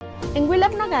En We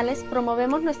Love Nogales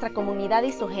promovemos nuestra comunidad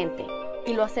y su gente,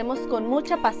 y lo hacemos con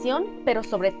mucha pasión, pero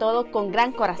sobre todo con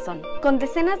gran corazón. Con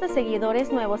decenas de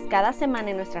seguidores nuevos cada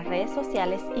semana en nuestras redes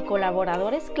sociales y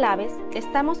colaboradores claves,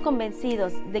 estamos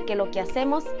convencidos de que lo que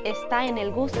hacemos está en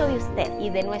el gusto de usted y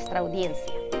de nuestra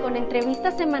audiencia. Con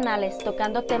entrevistas semanales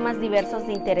tocando temas diversos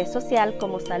de interés social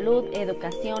como salud,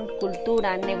 educación,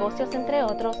 cultura, negocios, entre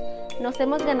otros, nos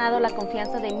hemos ganado la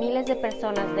confianza de miles de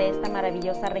personas de esta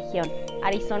maravillosa región,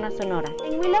 Arizona, Sonora.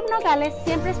 En We Love Nogales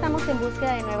siempre estamos en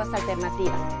búsqueda de nuevas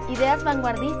alternativas, ideas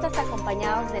vanguardistas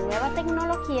acompañados de nuevas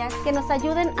tecnologías que nos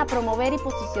ayuden a promover y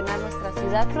posicionar nuestra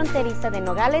ciudad fronteriza de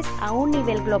Nogales a un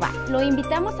nivel global. Lo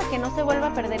invitamos a que no se vuelva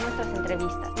a perder nuestras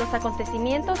entrevistas, los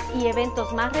acontecimientos y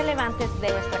eventos más relevantes de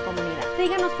nuestra comunidad.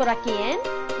 Síganos por aquí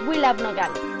en We Love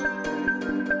Nogales.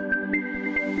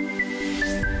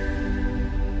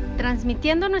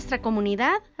 Transmitiendo nuestra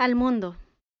comunidad al mundo.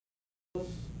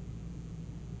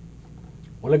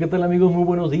 Hola, ¿qué tal amigos? Muy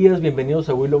buenos días, bienvenidos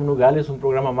a We Love Nogales, un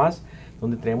programa más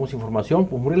donde traemos información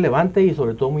pues, muy relevante y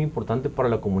sobre todo muy importante para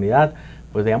la comunidad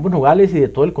pues de ambos Nogales y de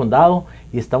todo el condado.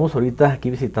 Y estamos ahorita aquí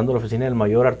visitando la oficina del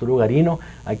mayor Arturo Garino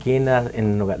aquí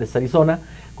en Nogales, Arizona,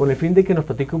 con el fin de que nos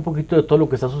platique un poquito de todo lo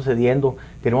que está sucediendo.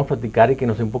 Queremos platicar y que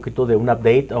nos dé un poquito de un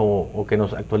update o que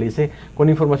nos actualice con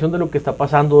información de lo que está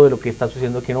pasando, de lo que está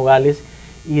sucediendo aquí en Nogales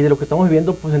y de lo que estamos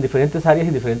viviendo pues en diferentes áreas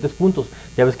y diferentes puntos.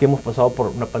 Ya ves que hemos pasado por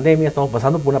una pandemia, estamos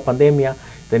pasando por una pandemia,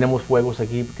 tenemos fuegos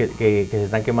aquí que se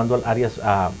están quemando áreas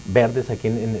verdes aquí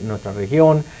en nuestra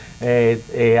región.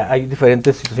 Hay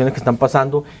diferentes situaciones que están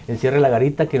pasando, el cierre de la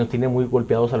garita que nos tiene muy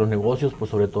golpeados a los negocios,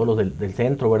 pues sobre todo los del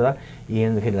centro, ¿verdad? Y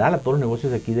en general a todos los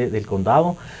negocios de aquí del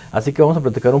condado. Así que vamos a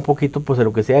platicar un poquito pues de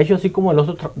lo que se ha hecho, así como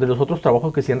de los otros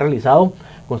trabajos que se han realizado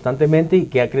constantemente y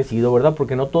que ha crecido, ¿verdad?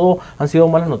 Porque no todo han sido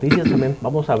malas noticias, también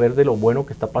vamos a ver de lo bueno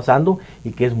que está pasando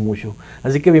y que es mucho.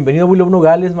 Así que bienvenido a We Love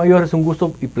Nogales, mayor, es un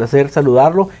gusto y placer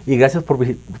saludarlo y gracias por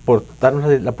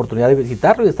darnos la oportunidad de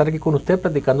visitarlo y de estar aquí con usted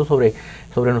platicando sobre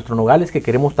nuestro Nogales que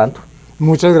queremos tanto.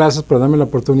 Muchas gracias por darme la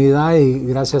oportunidad y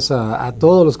gracias a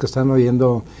todos los que están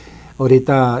oyendo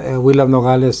ahorita We Love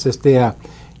Nogales.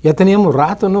 Ya teníamos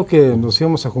rato, ¿no?, que nos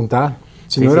íbamos a juntar.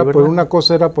 Si no era por una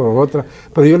cosa, era por otra.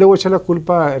 Pero yo le voy a echar la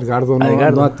culpa a Edgardo,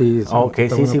 no a ti. Ok,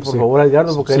 sí, por favor, a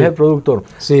Edgardo, porque él es el productor.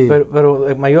 Sí. Pero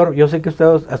mayor, yo sé que usted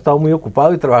ha estado muy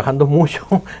ocupado y trabajando mucho,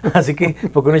 así que,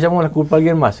 ¿por qué no echamos la culpa a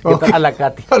alguien más? Okay. A la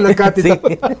Katy. A la Katy. Sí.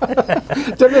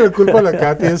 Echarle la culpa a la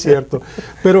Katy, es cierto.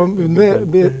 Pero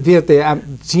fíjate,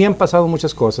 sí han pasado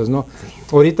muchas cosas, ¿no?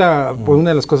 Ahorita, pues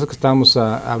una de las cosas que estábamos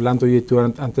hablando yo y tú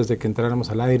antes de que entráramos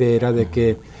al aire era de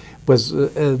que pues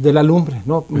de la lumbre,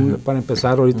 ¿no? Para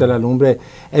empezar, ahorita la lumbre,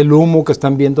 el humo que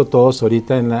están viendo todos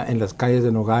ahorita en las calles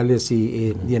de Nogales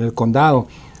y en el condado,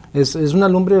 es una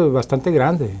lumbre bastante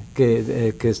grande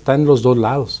que está en los dos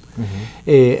lados.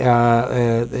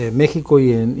 México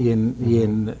y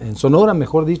en Sonora,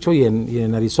 mejor dicho, y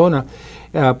en Arizona,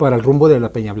 para el rumbo de la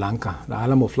Peña Blanca. La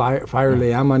Alamo Fire le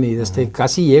llaman y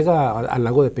casi llega al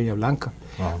lago de Peña Blanca.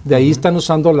 De ahí están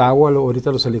usando el agua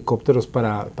ahorita los helicópteros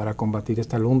para combatir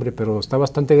esta lumbre, pero está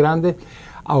bastante grande.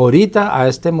 Ahorita, a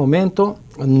este momento,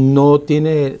 no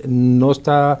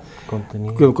está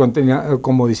contenido,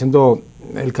 como diciendo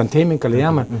el containment que le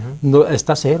llaman, no,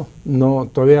 está cero. No,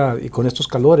 todavía, y con estos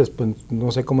calores, pues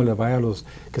no sé cómo les vaya a los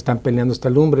que están peleando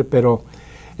esta lumbre, pero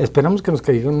esperamos que nos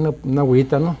caiga una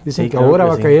agüita, ¿no? Dicen que ahora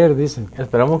va a caer, dicen.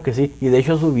 Esperamos que sí, y de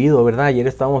hecho ha subido, ¿verdad? Ayer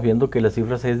estábamos viendo que las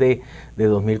cifras es de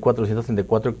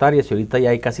 2.434 hectáreas y ahorita ya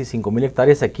hay casi 5.000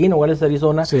 hectáreas aquí en Nogales,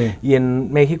 Arizona, y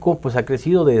en México pues ha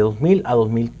crecido de 2.000 a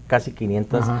 2.000 casi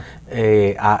 500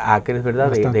 acres,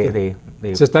 ¿verdad?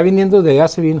 Se está viniendo de allá,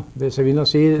 se vino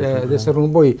así, de ese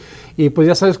rumbo y pues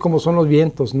ya sabes cómo son los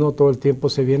vientos, ¿no? Todo el tiempo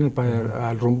se vienen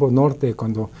al rumbo norte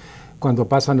cuando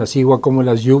pasan así, igual como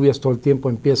las lluvias todo el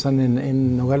tiempo empiezan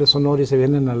en Nogales, Sonora y se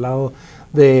vienen al lado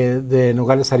de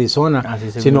Nogales, Arizona,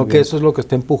 sino que eso es lo que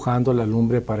está empujando la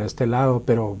lumbre para este lado,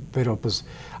 pero pues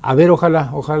a ver,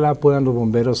 ojalá puedan los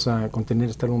bomberos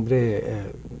contener esta lumbre,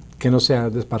 que no se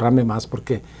desparrame más,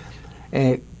 porque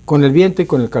con el viento y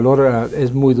con el calor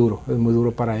es muy duro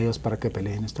para ellos para que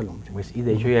peleen esta lumbre. Pues, y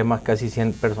de hecho ya hay más casi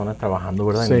 100 personas trabajando,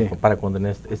 ¿verdad? Para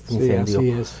contener este incendio. Sí,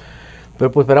 así es.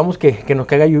 Pero pues esperamos que nos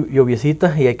caiga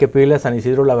lluviecita y hay que pedirle a San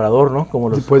Isidro Labrador, ¿no?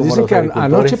 Pues dicen que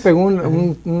anoche pegó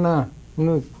un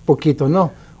poquito,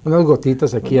 ¿no? Unas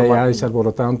gotitas aquí y allá y se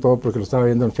alborotaron todo porque lo estaba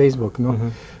viendo en Facebook, ¿no?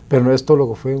 Pero no es todo lo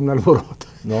que fue un alboroto.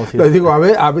 No, sí. Les digo, a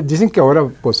ver, dicen que ahora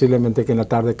posiblemente que en la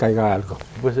tarde caiga algo.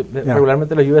 Pues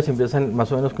regularmente las lluvias empiezan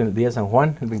más o menos con el día de San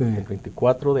Juan, el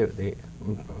 24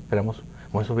 esperamos.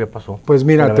 Bueno, eso ya pasó. Pues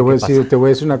mira, te voy a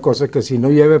decir una cosa, que si no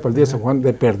llueve para el día de San Juan,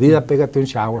 de perdida, pégate un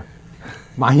shower.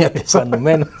 Báñate. Cuando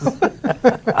menos.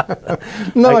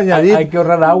 Una bañadita. Hay que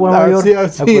ahorrar agua, mayor. Sí,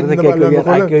 Acuérdate que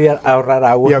hay que ahorrar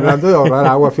agua. Y hablando de ahorrar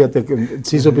agua, fíjate que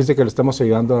sí supiste que le estamos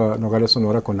ayudando a Nogales,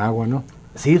 Sonora con agua, ¿no?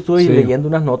 Sí, estuve leyendo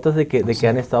unas notas de que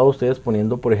han estado ustedes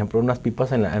poniendo, por ejemplo, unas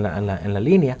pipas en la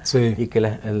línea, y que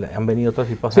han venido otras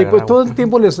pipas. Sí, pues todo el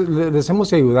tiempo les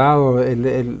hemos ayudado.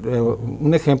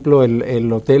 Un ejemplo,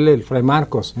 el hotel, el Fray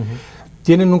Marcos,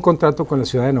 tienen un contrato con la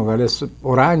ciudad de Nogales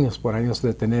por años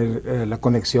de tener la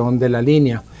conexión de la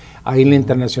línea ahí en la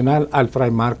internacional al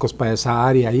Fray Marcos para esa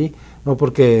área ahí, no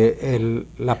porque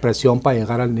la presión para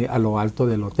llegar a lo alto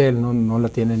del hotel no la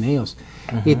tienen ellos.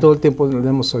 Y todo el tiempo les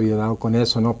hemos ayudado con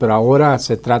eso, ¿no? Pero ahora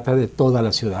se trata de toda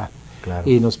la ciudad. Claro.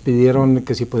 Y nos pidieron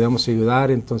que si podíamos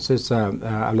ayudar, entonces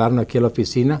hablaron aquí a la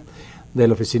oficina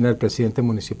del presidente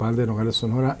municipal de Nogales,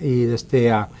 Sonora,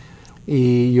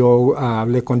 y yo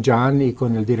hablé con John y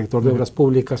con el director de Obras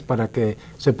Públicas para que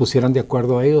se pusieran de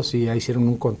acuerdo a ellos y ya hicieron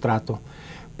un contrato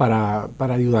para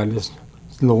ayudarles.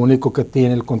 Lo único que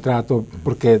tiene el contrato,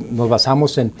 porque nos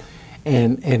basamos en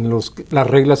las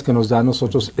reglas que nos da a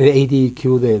nosotros el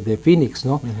ADEQ de Phoenix,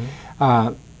 ¿no?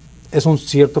 Es un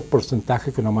cierto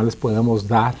porcentaje que nomás les podemos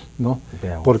dar, ¿no?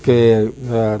 Porque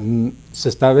se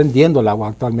está vendiendo el agua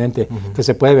actualmente, que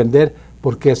se puede vender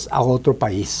porque es a otro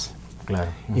país.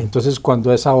 Claro. Y entonces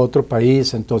cuando es a otro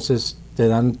país, entonces te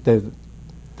dan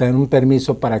un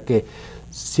permiso para que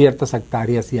ciertas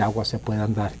hectáreas de agua se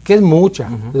puedan dar, que es mucha,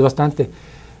 es bastante.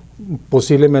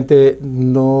 Posiblemente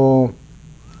no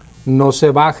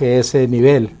se baje ese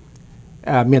nivel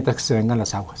mientras que se vengan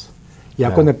las aguas.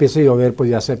 Ya cuando empiece a llover, pues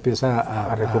ya se empieza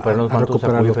a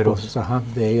recuperar los pozos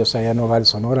de ellos allá en Nogales,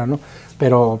 Sonora, ¿no?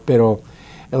 Pero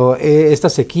esta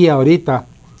sequía ahorita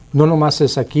no nomás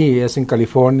es aquí, es en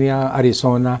California,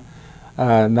 Arizona,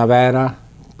 Nevada,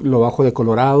 lo bajo de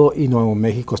Colorado y Nuevo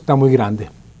México. Está muy grande.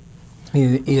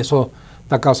 Y eso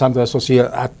está causando eso. Sí,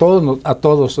 a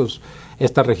todos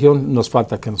esta región nos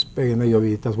falta que nos peguen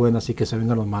lloviditas buenas y que se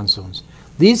vengan los monsoons.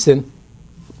 Dicen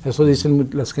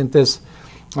las gentes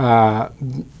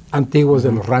antiguas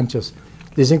de los ranchos,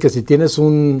 dicen que si tienes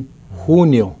un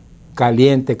junio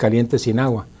caliente sin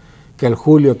agua, que el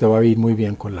julio te va a ir muy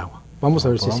bien con el agua. Vamos a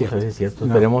ver si es cierto.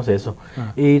 Esperemos eso.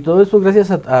 Y todo eso gracias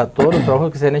a todos los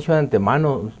trabajos que se han hecho de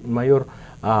antemano, Mayor.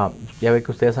 Ya ve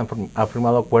que ustedes han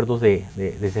firmado acuerdos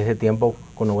desde ese tiempo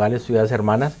con Nogales, ciudades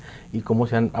hermanas, y cómo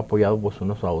se han apoyado pues,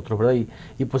 unos a otros, ¿verdad?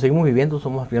 Y pues seguimos viviendo,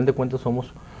 al final de cuentas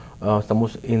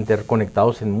estamos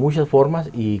interconectados en muchas formas,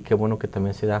 y qué bueno que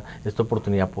también se da esta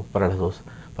oportunidad pues, para los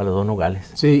dos Nogales.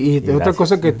 Sí, y otra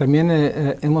cosa que también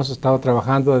hemos estado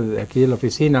trabajando aquí en la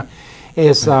oficina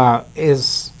es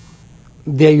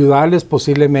de ayudarles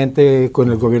posiblemente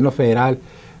con el gobierno federal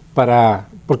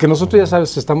porque nosotros ya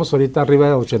sabes, estamos ahorita arriba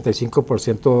de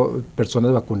 85%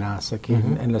 personas vacunadas aquí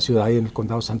en la ciudad y en el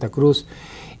condado de Santa Cruz,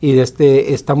 y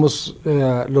estamos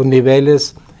los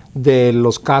niveles de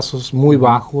los casos muy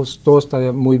bajos, todo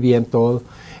está muy bien,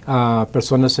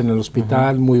 personas en el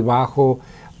hospital muy bajo,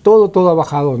 todo ha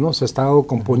bajado, ¿no? Se ha estado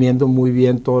componiendo muy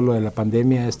bien todo lo de la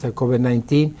pandemia,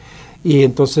 COVID-19, y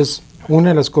entonces una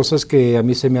de las cosas que a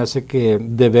mí se me hace que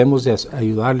debemos de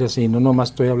ayudarles, y no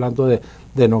nomás estoy hablando de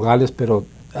Nogales, pero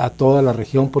a toda la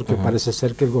región, porque parece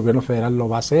ser que el gobierno federal lo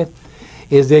va a hacer,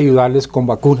 es de ayudarles con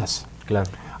vacunas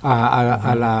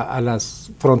a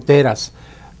las fronteras,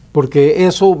 porque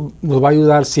eso nos va a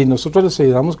ayudar. Si nosotros les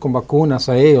ayudamos con vacunas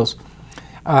a ellos,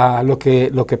 lo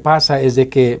que pasa es de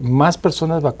que más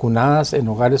personas vacunadas en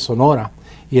Nogales, Sonora,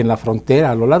 y en la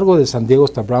frontera, a lo largo de San Diego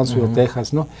hasta Brownsville,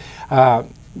 Texas, ¿no?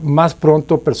 Más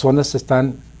pronto personas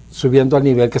están subiendo al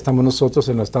nivel que estamos nosotros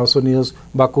en los Estados Unidos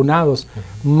vacunados,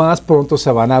 más pronto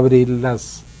se van a abrir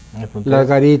las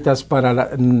garitas para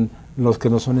los que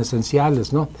no son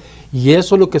esenciales, ¿no? Y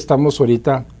eso es lo que estamos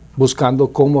ahorita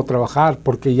buscando cómo trabajar,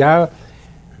 porque ya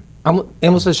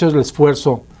hemos hecho el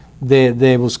esfuerzo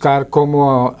de buscar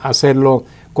cómo hacerlo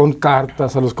con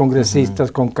cartas a los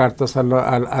congresistas, con cartas a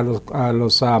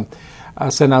los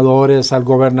senadores, al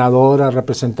gobernador, a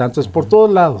representantes, por todos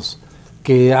lados,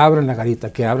 que abran la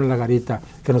garita,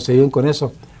 que nos ayuden con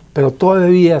eso, pero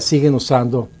todavía siguen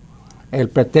usando el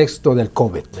pretexto del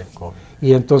COVID.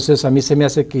 Y entonces a mí se me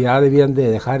hace que ya debían de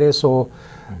dejar eso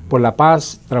por la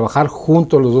paz, trabajar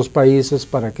juntos los dos países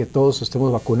para que todos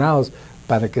estemos vacunados,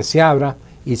 para que se abra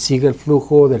y siga el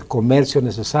flujo del comercio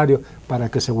necesario para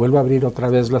que se vuelva a abrir otra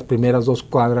vez las primeras 2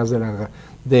 cuadras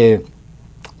de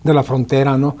la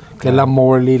frontera, ¿no? Claro. Que es la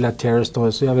Morley, la Terrace, todo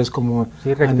eso, ya ves cómo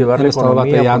han estado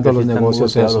batallando los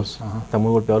negocios esos. Están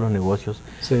muy golpeados los negocios.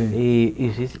 Sí.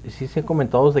 Y sí se han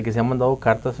comentado de que se han mandado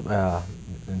cartas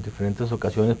en diferentes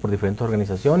ocasiones por diferentes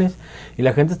organizaciones, y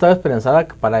la gente estaba esperanzada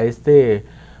para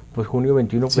pues junio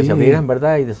 21 pues Sí. se abrieran,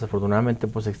 ¿verdad? Y desafortunadamente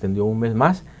pues se extendió un mes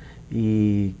más.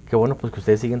 Y qué bueno pues que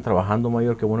ustedes siguen trabajando,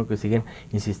 Mayor, qué bueno que siguen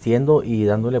insistiendo y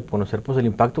dándole a conocer pues el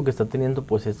impacto que está teniendo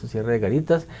pues este cierre de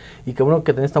garitas, y qué bueno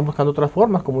que también están buscando otras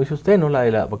formas, como dice usted, ¿no? La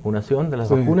de la vacunación, de las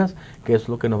Sí. vacunas, que es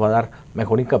lo que nos va a dar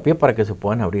mejor hincapié para que se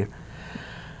puedan abrir.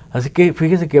 Así que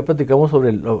fíjese que ya platicamos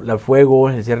sobre el fuego,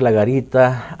 el cierre de la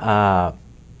garita,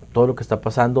 todo lo que está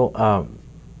pasando,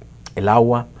 el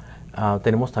agua.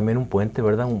 Tenemos también un puente,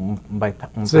 ¿verdad? Un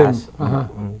Sí, pass, ajá.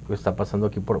 que está pasando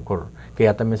aquí que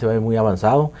ya también se ve muy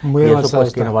avanzado. Muy y eso avanzado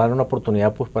pues que está. nos va a dar una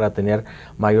oportunidad pues para tener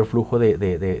mayor flujo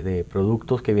de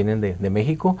productos que vienen de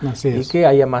México, Así y es. que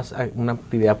haya una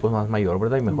actividad pues más mayor,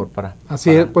 ¿verdad? Y mejor para Así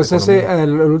para es, pues la ese, economía.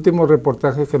 el último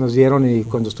reportaje que nos dieron y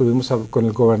cuando estuvimos con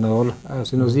el gobernador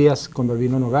hace unos días, cuando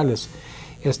vino Nogales,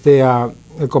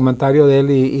 el comentario de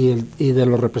él y de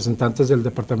los representantes del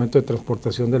Departamento de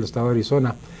Transportación del Estado de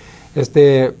Arizona,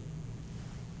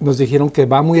 nos dijeron que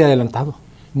va muy adelantado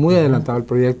el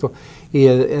proyecto, y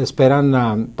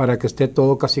esperan para que esté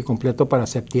todo casi completo para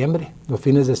septiembre, los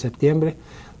fines de septiembre,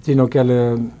 sino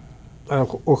que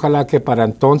ojalá que para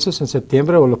entonces, en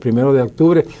septiembre o los primeros de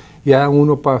octubre, ya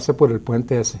uno pase por el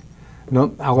puente ese,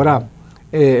 ¿no? Ahora,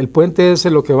 el puente ese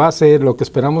lo que va a hacer, lo que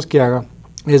esperamos que haga,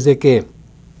 es de que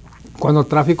cuando el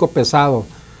tráfico pesado,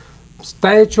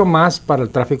 está hecho más para el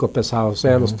tráfico pesado, o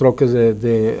sea, los troques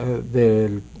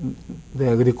de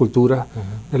agricultura,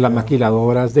 de las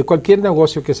maquiladoras, de cualquier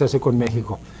negocio que se hace con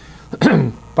México,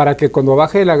 para que cuando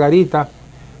baje la garita,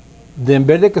 en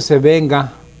vez de que se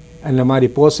venga en la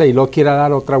Mariposa y luego quiera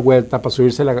dar otra vuelta para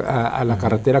subirse a la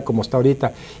carretera como está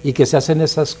ahorita, y que se hacen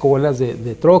esas colas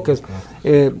de troques,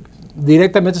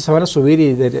 directamente se van a subir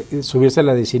y subirse a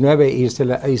la 19 e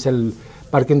irse al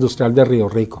Parque Industrial de Río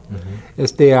Rico.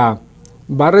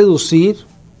 Va a reducir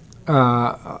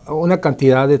una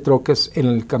cantidad de troques en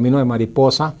el camino de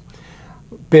Mariposa,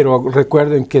 pero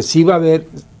recuerden que sí va a haber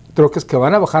troques que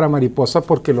van a bajar a Mariposa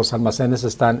porque los almacenes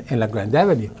están en la Grand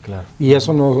Avenue. Claro. Y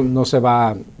eso no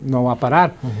va a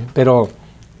parar. Pero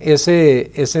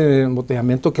ese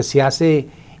embotellamiento que se hace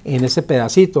en ese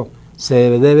pedacito se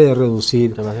debe de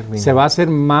reducir. Se va a hacer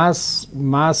más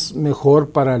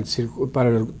mejor para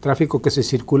el tráfico que se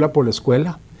circula por la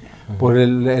escuela, por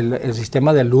el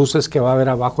sistema de luces que va a haber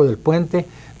abajo del puente,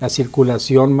 la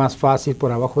circulación más fácil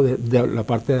por abajo de la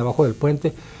parte de abajo del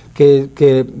puente,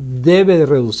 que debe de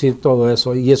reducir todo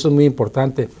eso, y eso es muy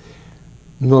importante.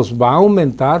 Nos va a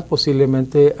aumentar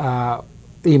posiblemente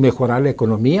y mejorar la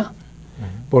economía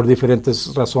por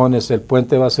diferentes razones. El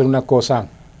puente va a ser una cosa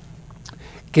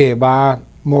que va a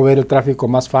mover el tráfico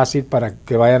más fácil para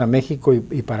que vayan a México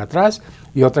y para atrás,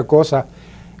 y otra cosa,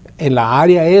 en la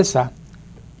área esa,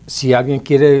 si alguien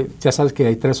quiere, ya sabes que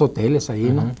hay 3 hoteles ahí,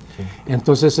 ¿no? Sí.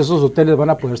 Entonces esos hoteles van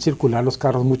a poder circular los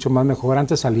carros mucho más mejor.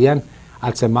 Antes salían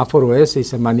al semáforo ese y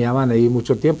se maneaban ahí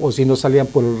mucho tiempo, o si no salían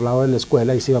por el lado de la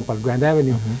escuela y se iban para el Grand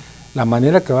Avenue. La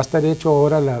manera que va a estar hecho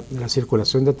ahora la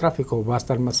circulación de tráfico va a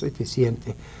estar más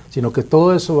eficiente, sino que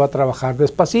todo eso va a trabajar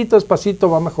despacito,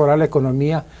 va a mejorar la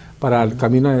economía para el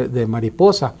camino de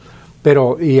Mariposa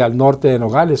y al norte de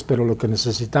Nogales, pero lo que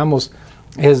necesitamos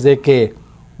es de que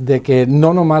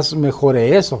no nomás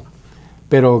mejore eso,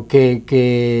 pero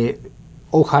que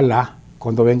ojalá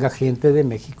cuando venga gente de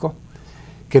México,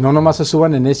 que no nomás se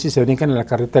suban en ese y se brincan en la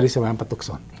carretera y se vayan para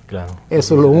Tucson. Claro.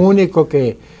 Eso es lo único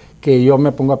que yo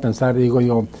me pongo a pensar, digo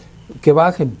yo, que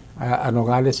bajen a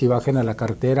Nogales y bajen a la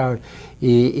carretera,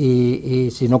 y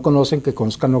si no conocen, que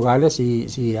conozcan Nogales, y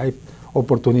si hay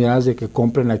oportunidades de que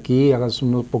compren aquí, hagan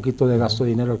un poquito de gasto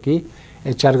de dinero aquí,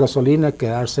 echar gasolina,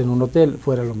 quedarse en un hotel,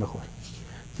 fuera lo mejor.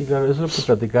 Sí, claro, eso es lo que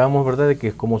platicábamos, ¿verdad? De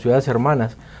que como ciudades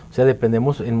hermanas, o sea,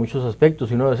 dependemos en muchos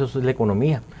aspectos, y uno de esos es la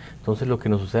economía. Entonces, lo que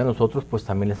nos sucede a nosotros, pues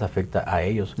también les afecta a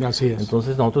ellos. Así es.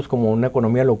 Entonces, nosotros como una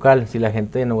economía local, si la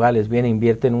gente de Nogales viene e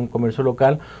invierte en un comercio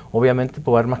local, obviamente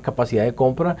puede haber más capacidad de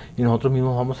compra, y nosotros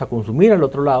mismos vamos a consumir al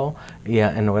otro lado, y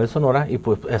en Nogales, Sonora, y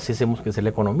pues así hacemos crecer la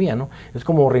economía, ¿no? Es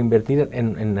como reinvertir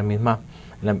en la misma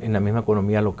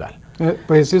economía local.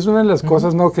 Pues es una de las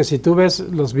cosas, ¿no? Que si tú ves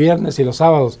los viernes y los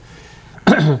sábados,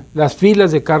 las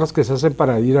filas de carros que se hacen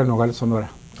para ir a Nogales, Sonora.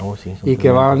 Oh, sí, Y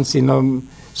que van, si no,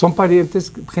 son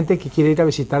parientes, gente que quiere ir a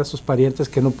visitar a sus parientes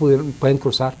que no pueden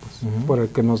cruzar, pues, por el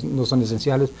que no son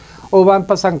esenciales. O van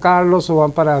para San Carlos, o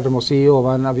van para Hermosillo, o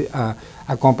van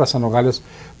a compras a Nogales.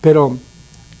 Pero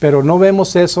no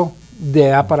vemos eso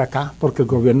de allá para acá, porque el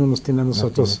gobierno nos tiene a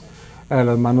nosotros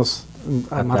las manos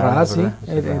amarradas, ¿sí?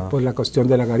 Por la cuestión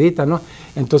de la garita, ¿no?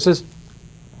 Entonces,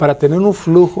 para tener un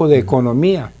flujo de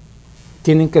economía,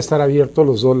 tienen que estar abiertos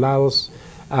los dos lados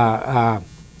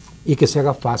y que se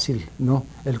haga fácil, ¿no?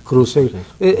 El cruce. Sí.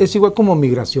 Es igual como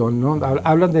migración, ¿no?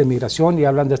 Hablan de migración y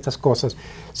hablan de estas cosas.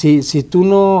 Si tú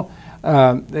no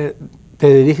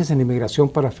te diriges en inmigración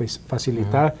para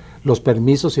facilitar los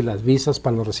permisos y las visas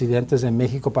para los residentes de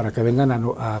México para que vengan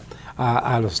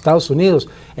a los Estados Unidos,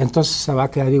 entonces se va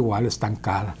a quedar igual,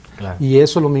 estancada. Claro. Y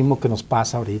eso es lo mismo que nos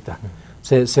pasa ahorita.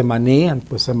 Se manean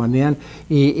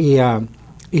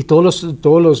y todos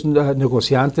los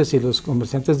negociantes y los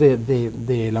comerciantes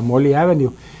de la Molly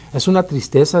Avenue, es una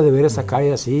tristeza de ver esa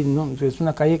calle así, ¿no? Es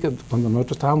una calle que cuando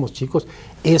nosotros estábamos chicos,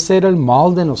 ese era el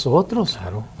mall de nosotros.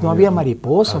 Claro, no había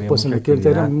mariposa, pues en aquel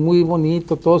era muy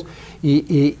bonito todos.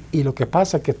 Y lo que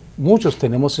pasa es que muchos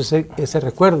tenemos ese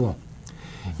recuerdo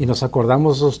y nos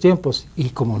acordamos de esos tiempos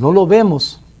y como no lo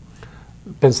vemos,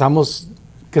 pensamos,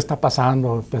 ¿qué está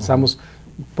pasando? Pensamos,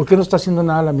 ¿por qué no está haciendo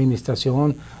nada la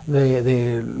administración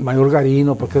de Mayor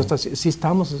Garino? ¿Por qué no está? Sí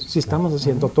estamos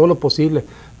haciendo todo lo posible,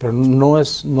 pero no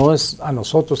es a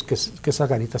nosotros que esa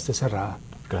garita esté cerrada.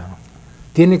 Claro.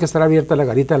 Tiene que estar abierta la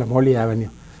garita de la Molly Avenue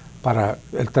para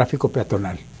el tráfico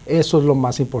peatonal. Eso es lo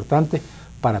más importante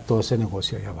para todo ese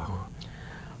negocio ahí abajo.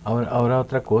 Ahora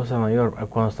otra cosa, Mayor.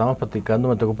 Cuando estábamos platicando,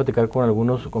 me tocó platicar con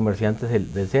algunos comerciantes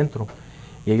del centro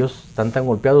y ellos están tan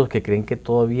golpeados que creen que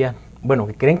todavía... Bueno,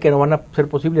 que creen que no van a ser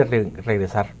posible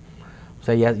regresar. O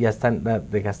sea, ya están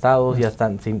desgastados, ya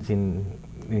están sin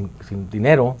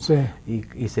dinero, sí.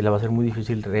 y se le va a ser muy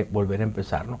difícil volver a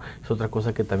empezar, ¿no? Es otra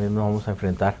cosa que también nos vamos a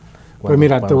enfrentar. Pues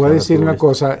mira, te voy a decir una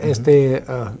cosa.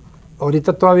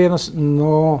 Ahorita todavía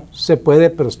no se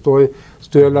puede, pero estoy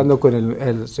hablando con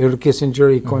el señor Kissinger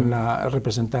y con la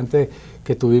representante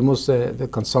que tuvimos de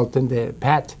consultant de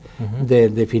Pat,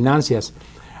 de finanzas.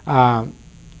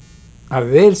 A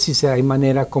ver si hay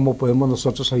manera como podemos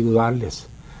nosotros ayudarles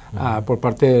por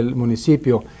parte del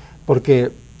municipio,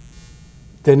 porque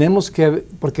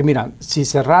porque mira, si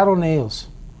cerraron ellos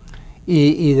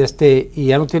y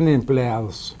ya no tienen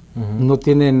empleados, no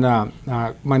tienen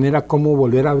manera como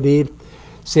volver a abrir,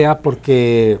 sea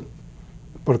porque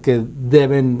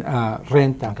deben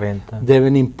renta,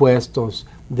 deben impuestos,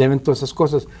 deben todas esas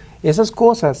cosas. Esas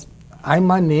cosas hay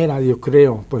manera, yo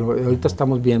creo, pero ahorita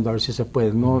estamos viendo a ver si se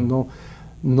puede.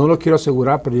 No lo quiero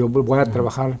asegurar, pero yo voy a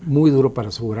trabajar muy duro para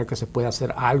asegurar que se pueda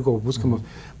hacer algo. Busquemos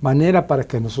manera para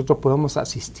que nosotros podamos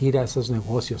asistir a esos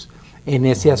negocios en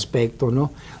ese aspecto,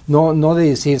 ¿no? No de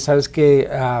decir, ¿sabes qué?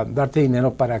 Darte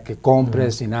dinero para que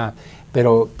compres y nada,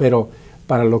 pero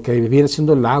para lo que viene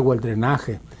siendo el agua, el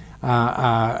drenaje,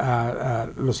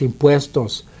 los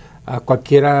impuestos, a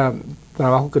cualquier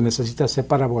trabajo que necesitas hacer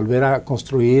para volver a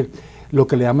construir lo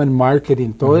que le llaman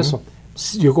marketing, todo eso.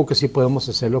 Yo creo que sí podemos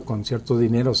hacerlo con ciertos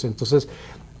dineros. Entonces,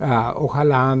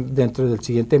 ojalá dentro del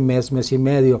siguiente mes y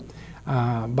medio,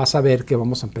 vas a ver que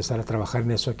vamos a empezar a trabajar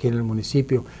en eso aquí en el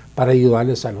municipio para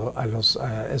ayudarles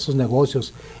a esos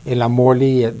negocios en la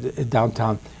Molly,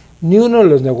 downtown. Ni uno de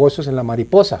los negocios en la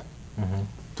Mariposa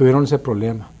tuvieron ese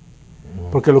problema.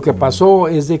 Porque lo que pasó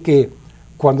es de que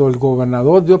cuando el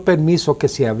gobernador dio permiso que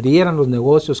se abrieran los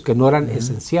negocios que no eran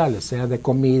esenciales, sea de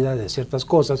comida, de ciertas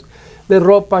cosas, de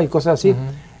ropa y cosas así,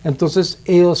 entonces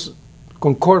ellos,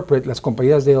 con corporate, las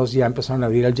compañías de ellos ya empezaron a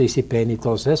abrir el JCPenney y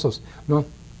todos esos, ¿no?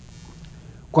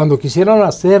 Cuando quisieron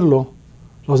hacerlo,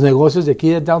 los negocios de aquí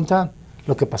de downtown,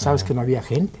 lo que pasaba es que no había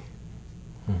gente.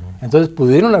 Entonces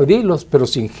pudieron abrirlos, pero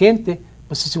sin gente,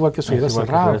 pues es igual que estuviera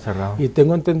cerrado. Y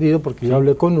tengo entendido, porque yo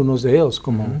hablé con unos de ellos,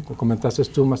 como comentaste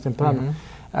tú más temprano,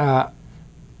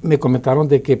 me comentaron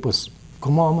de que, pues,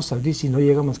 ¿cómo vamos a abrir si no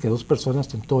llegan más que 2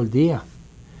 personas en todo el día?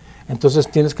 Entonces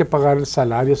tienes que pagar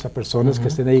salarios a personas que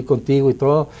estén ahí contigo y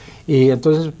todo. Y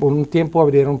entonces por un tiempo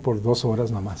abrieron por 2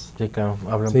 horas nomás. Sí, claro,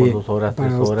 abren por 2 horas,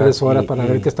 3 horas para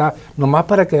ver que está, nomás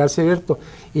para quedarse abierto.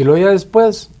 Y luego ya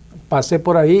después pasé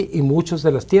por ahí y muchas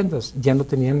de las tiendas ya no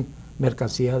tenían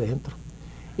mercancía adentro.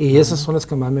 Y esas son las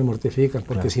que más me mortifican,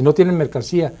 porque si no tienen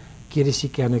mercancía, quiere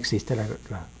decir que ya no existe la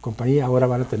compañía. Ahora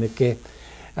van a tener que,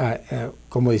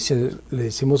 como le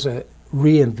decimos,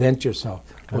 reinvent yourself,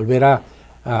 volver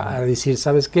a decir,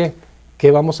 ¿sabes qué? ¿Qué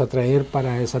vamos a traer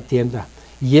para esa tienda?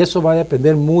 Y eso va a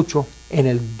depender mucho en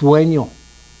el dueño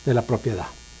de la propiedad,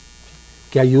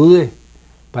 que ayude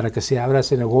para que se abra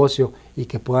ese negocio y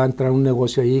que pueda entrar un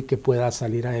negocio ahí que pueda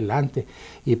salir adelante.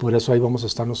 Y por eso ahí vamos a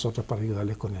estar nosotros para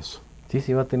ayudarle con eso.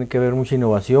 Sí, va a tener que haber mucha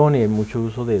innovación y mucho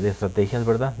uso de estrategias,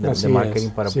 ¿verdad? De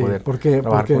marketing para poder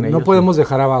trabajar con ellos. No podemos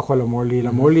dejar abajo a la Molly.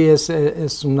 La Molly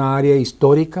es una área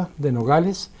histórica de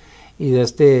Nogales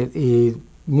y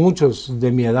muchos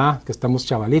de mi edad, que estamos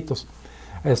chavalitos,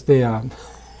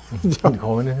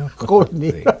 Jóvenes, ¿no?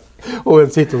 Jóvenes, Sí.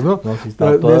 jovencitos, ¿no? No, sí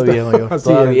está todavía mayor, Así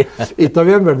todavía. es. Y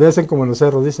todavía enverdecen como los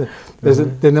cerros, dicen.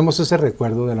 Tenemos ese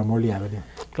recuerdo del Amor Libre.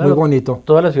 Claro, muy bonito.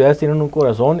 Todas las ciudades tienen un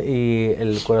corazón y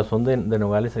el corazón de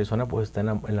Nogales, Arizona, pues está en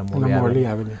la En Morley Amor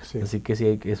Avenue. Libre, sí. Así que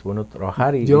sí, es bueno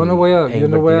trabajar. Yo no voy a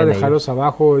invertir en dejarlos ellos.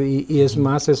 abajo y es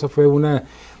más, esa fue una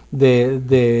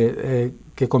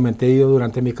que comenté yo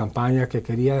durante mi campaña, que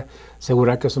quería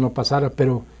asegurar que eso no pasara,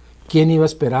 pero ¿quién iba a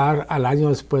esperar al año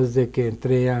después de que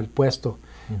entré al puesto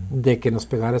de que nos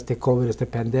pegara este COVID, este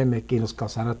pandemia, y nos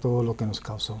causara todo lo que nos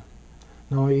causó?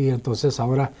 ¿No? Y entonces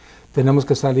ahora tenemos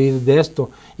que salir de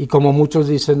esto. Y como muchos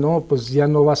dicen, no, pues ya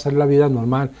no va a ser la vida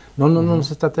normal. No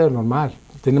se trata de normal.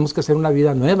 Tenemos que hacer una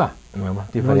vida nueva. Nueva,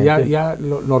 No, diferente. ya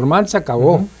lo normal se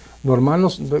acabó. Normal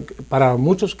para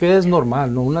muchos, ¿qué es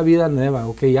normal? No, una vida nueva.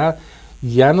 Okay,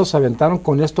 ya nos aventaron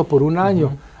con esto por un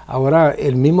año. Ahora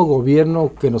el mismo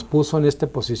gobierno que nos puso en esta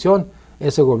posición,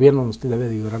 ese gobierno nos debe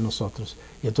de ayudar a nosotros.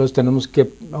 Y entonces tenemos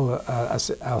que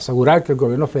asegurar que el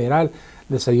gobierno federal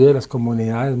les ayude a las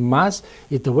comunidades más.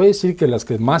 Y te voy a decir que las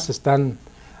que más están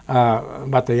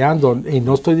batallando, y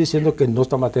no estoy diciendo que no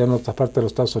están batallando en otra parte de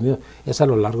los Estados Unidos, es a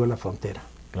lo largo de la frontera.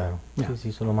 Claro, Ya.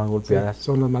 sí, son las más golpeadas. Sí,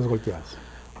 son las más golpeadas.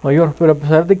 Mayor, pero a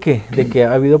pesar de que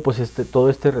ha habido pues todo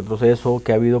este retroceso,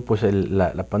 que ha habido pues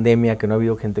la pandemia, que no ha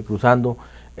habido gente cruzando,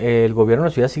 el gobierno de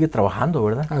la ciudad sigue trabajando,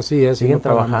 ¿verdad? Así es. Siguen no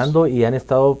paramos. trabajando y han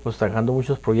estado pues trabajando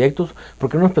muchos proyectos. ¿Por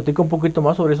qué no nos platica un poquito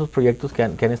más sobre esos proyectos que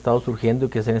han estado surgiendo y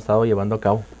que se han estado llevando a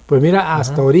cabo? Pues mira,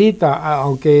 hasta ahorita,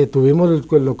 aunque tuvimos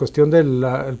la cuestión de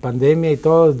la pandemia y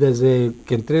todo, desde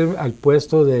que entré al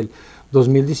puesto del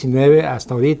 2019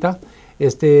 hasta ahorita,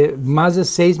 más de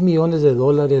 $6 millones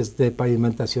de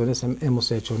pavimentaciones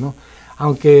hemos hecho, ¿no?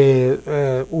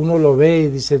 Aunque uno lo ve y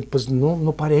dice, pues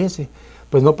no parece.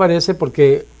 Pues no parece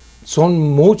porque son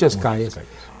muchas calles.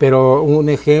 Pero un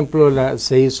ejemplo,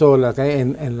 se hizo la calle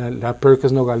en la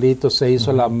Perkins Nogalito, se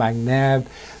hizo la McNabb,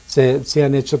 se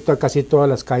han hecho casi todas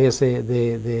las calles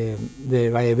de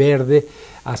Valle Verde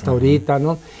hasta ahorita,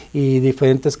 ¿no? Y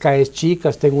diferentes calles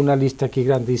chicas. Tengo una lista aquí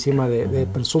grandísima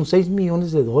pero son $6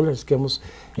 millones que hemos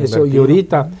hecho. Y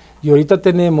ahorita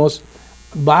tenemos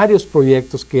varios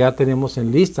proyectos que ya tenemos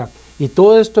en lista. Y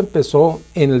todo esto empezó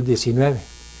en el 19,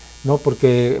 ¿no?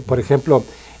 Porque, por ejemplo,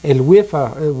 el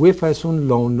WIFA es un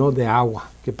loan, ¿no?, de agua,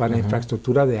 que para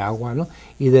infraestructura de agua, ¿no?,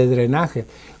 y de drenaje.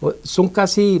 Son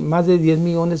casi más de $10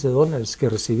 millones que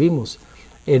recibimos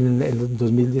en el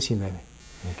 2019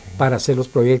 para hacer los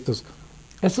proyectos.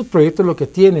 Estos proyectos lo que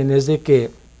tienen es de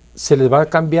que se les va a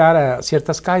cambiar a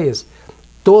ciertas calles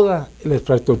toda la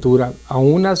infraestructura, a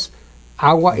unas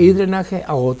agua y drenaje,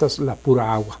 a otras la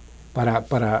pura agua,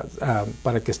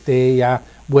 para que esté ya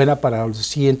buena para los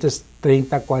siguientes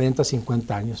 30, 40,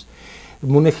 50 años.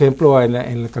 Un ejemplo, en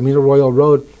el camino Royal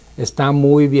Road está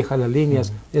muy vieja las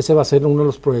líneas. Ese va a ser uno de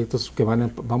los proyectos que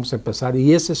vamos a empezar,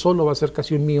 y ese solo va a ser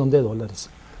casi $1 millón.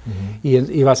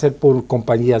 Y va a ser por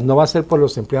compañías, no va a ser por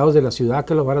los empleados de la ciudad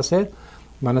que lo van a hacer,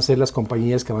 van a ser las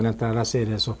compañías que van a entrar a hacer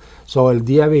eso. El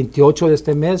día 28 de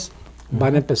este mes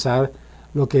van a empezar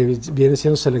lo que viene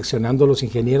siendo seleccionando los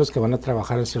ingenieros que van a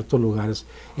trabajar en ciertos lugares.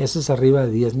 Ese es arriba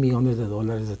de $10 millones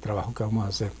de trabajo que vamos a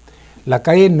hacer. La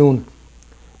calle Nun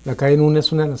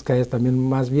es una de las calles también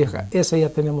más viejas. Esa ya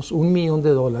tenemos $1 millón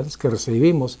que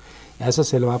recibimos. A esa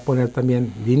se le va a poner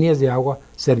también líneas de agua,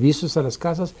 servicios a las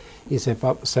casas, y se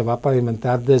va a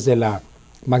pavimentar desde la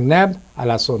McNabb a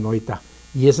la Sonoita.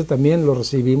 Y ese también lo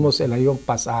recibimos el año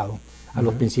pasado, a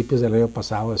los principios del año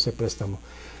pasado, ese préstamo.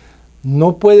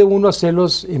 No puede uno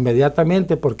hacerlos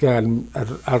inmediatamente porque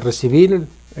al recibir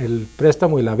el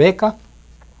préstamo y la beca,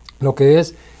 lo que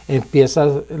es, empieza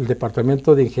el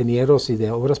Departamento de Ingenieros y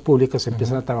de Obras Públicas,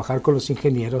 empiezan a trabajar con los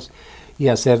ingenieros y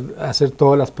hacer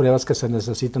todas las pruebas que se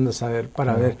necesitan de saber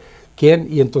para ver quién,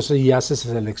 y entonces ya se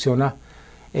selecciona,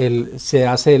 se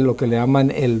hace lo que le llaman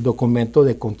el documento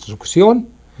de construcción.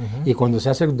 Y cuando se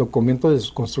hace el documento de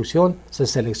construcción, se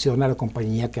selecciona la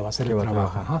compañía que va a hacer el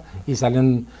trabajo. Y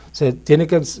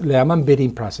le llaman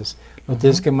bidding process. Lo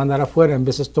tienes que mandar afuera. En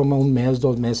veces toma 1 mes,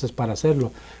 2 meses para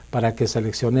hacerlo, para que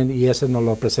seleccionen, y ese nos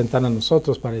lo presentan a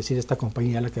nosotros para decir esta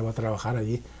compañía es la que va a trabajar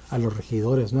allí, a los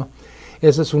regidores, ¿no?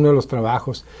 Ese es uno de los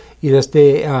trabajos. Y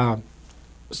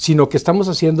sino que estamos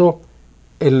haciendo,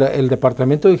 el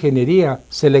Departamento de Ingeniería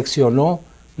seleccionó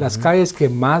las calles que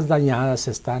más dañadas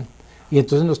están. Y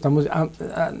entonces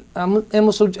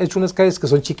hemos hecho unas calles que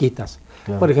son chiquitas.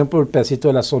 Claro. Por ejemplo, el pedacito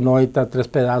de la Sonoita, 3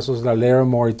 pedazos, la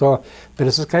Larimore y todo. Pero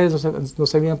esas calles no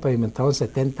se habían pavimentado en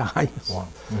 70 años. Wow.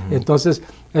 Entonces,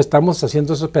 estamos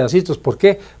haciendo esos pedacitos. ¿Por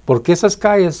qué? Porque esas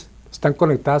calles están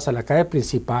conectadas a la calle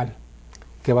principal,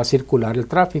 que va a circular el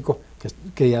tráfico.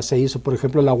 que ya se hizo. Por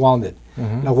ejemplo, la Walnut.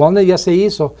 La Walnut ya se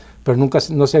hizo, pero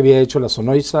no se había hecho la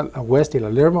Sonoisa, la West y la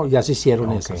Lermo, ya se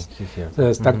hicieron esas. Sí,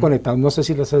 Están conectados, no sé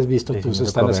si las has visto, Sí, tú sí,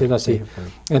 están haciendo así. sí.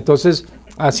 Entonces,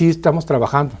 así estamos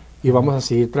trabajando y vamos a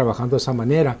seguir trabajando de esa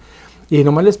manera. Y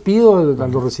nomás les pido a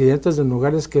los residentes de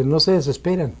Nogales que no se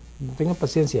desesperen, tengan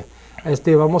paciencia.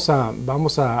 Vamos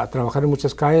a trabajar en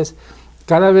muchas calles.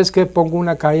 Cada vez que pongo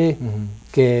una calle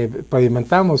que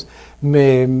pavimentamos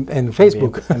en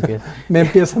Facebook, me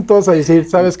empiezan todos a decir,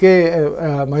 ¿sabes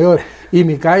qué, Mayor? ¿Y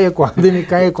mi calle cuándo? ¿Y mi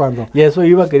calle cuándo? Y eso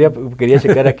quería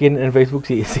checar aquí en Facebook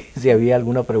si había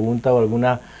alguna pregunta o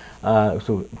alguna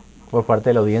por parte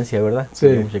de la audiencia, ¿verdad? Sí.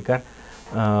 Queríamos checar.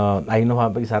 Ahí nos va a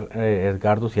avisar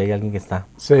Edgardo si hay alguien que está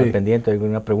al pendiente,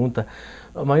 alguna pregunta.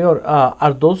 Mayor,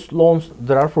 are those loans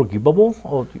that are forgivable?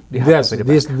 Or Yes,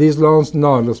 these loans,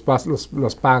 no, los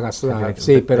pagas.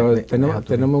 Sí, pero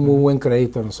tenemos muy buen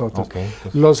crédito nosotros. Okay,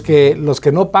 los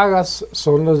que no pagas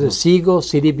son los de SIGO,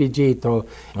 CDBG. Todo.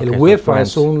 El WIFA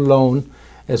es un loan,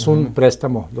 es un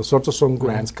préstamo. Los otros son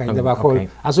grants, caen debajo. Okay.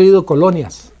 ¿Has oído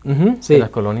colonias? Sí, las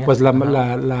colonias. Pues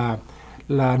la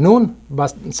NUN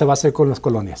se va a hacer con las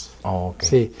colonias.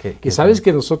 Sí. Y sabes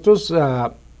que nosotros,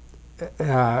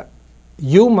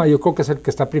 Yuma yo creo que es el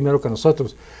que está primero que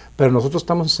nosotros, pero nosotros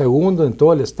estamos segundo en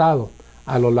todo el estado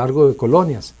a lo largo de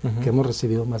colonias que hemos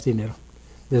recibido más dinero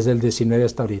desde el 19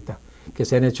 hasta ahorita, que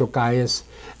se han hecho calles.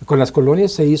 Con las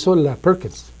colonias se hizo la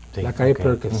Perkins, la calle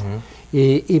Perkins.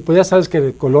 Y pues ya sabes que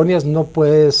de colonias no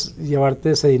puedes llevarte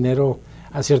ese dinero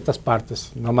a ciertas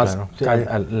partes, nomás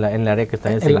en el área que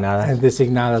están designadas.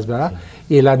 Designadas, ¿verdad?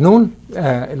 Sí. Y la NUN,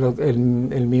 el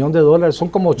 $1,000,000 son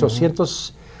como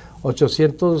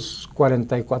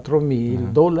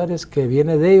 844,000 dólares que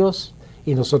viene de ellos,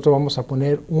 y nosotros vamos a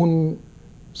poner un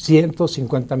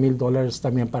 $150,000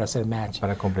 también para hacer match.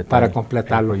 Para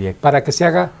completarlo. Para que se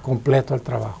haga completo el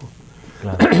trabajo.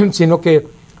 Claro. Sino que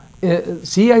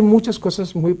sí hay muchas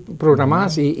cosas muy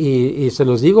programadas y se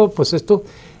los digo, pues esto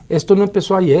no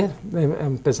empezó ayer.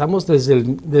 Empezamos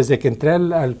desde que entré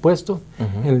al puesto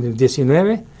en el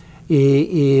 19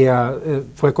 y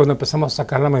fue cuando empezamos a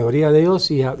sacar la mayoría de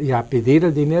ellos y a pedir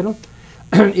el dinero.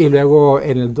 Y luego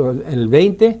en el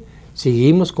 20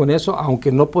 seguimos con eso,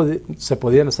 aunque no se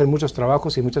podían hacer muchos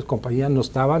trabajos y muchas compañías no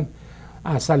estaban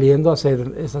saliendo a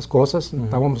hacer esas cosas.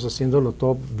 Estábamos haciéndolo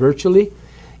todo virtually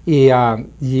y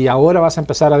ahora vas a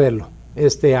empezar a verlo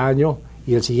este año.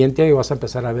 Y el siguiente año vas a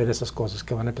empezar a ver esas cosas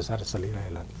que van a empezar a salir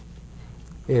adelante.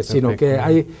 Sino que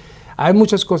hay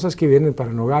muchas cosas que vienen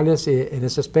para Nogales en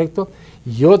ese aspecto.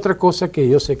 Y otra cosa que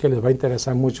yo sé que les va a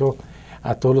interesar mucho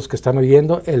a todos los que están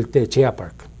oyendo, el Techea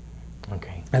Park.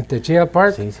 El Techea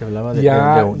Park. Sí, se hablaba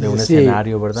de un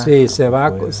escenario, ¿verdad? Sí,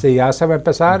 ya se va a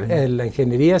empezar, la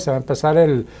ingeniería se va a empezar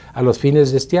a los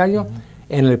fines de este año.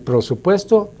 En el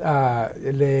presupuesto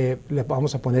le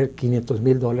vamos a poner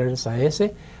 $500,000 a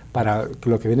ese, para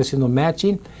lo que viene siendo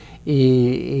matching,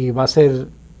 y va a ser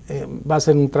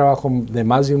un trabajo de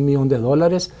más de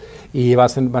 $1,000,000 y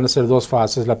van a ser dos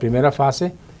fases. La primera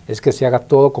fase es que se haga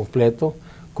todo completo,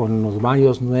 con los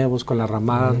baños nuevos, con las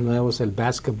ramadas nuevos, el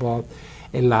basketball,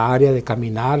 en la área de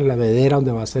caminar, la vedera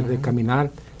donde va a ser de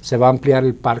caminar. Se va a ampliar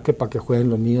el parque para que jueguen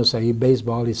los niños ahí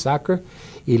béisbol y soccer,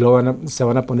 y luego se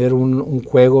van a poner un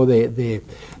juego de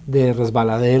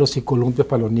resbaladeros y columpios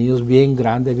para los niños bien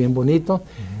grande, bien bonito.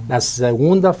 La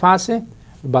segunda fase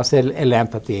va a ser el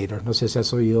amphitheater, no sé si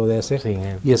has oído de ese,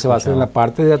 y ese va a ser en la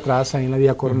parte de atrás, ahí en la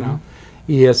Vía Coronado,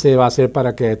 y ese va a ser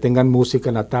para que tengan música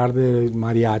en la tarde,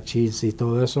 mariachis y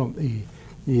todo eso,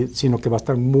 sino que va a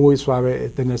estar muy suave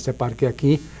tener este parque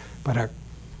aquí, para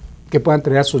que puedan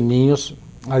traer a sus niños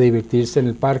a divertirse en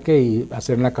el parque y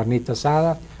hacer una carnita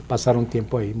asada, pasar un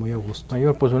tiempo ahí muy a gusto.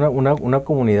 Mayor, pues una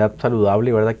comunidad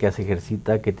saludable, ¿verdad? Que se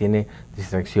ejercita, que tiene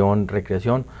distracción,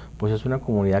 recreación, pues es una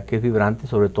comunidad que es vibrante,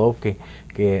 sobre todo que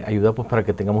ayuda pues para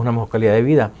que tengamos una mejor calidad de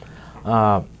vida.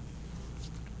 No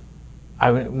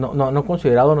he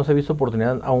considerado, no se ha visto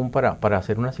oportunidad aún para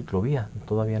hacer una ciclovía,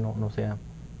 todavía no se ha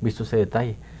visto ese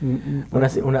detalle.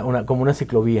 Como una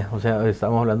ciclovía, o sea,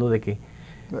 estamos hablando de que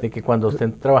cuando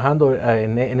estén trabajando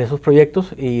en esos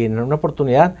proyectos y en una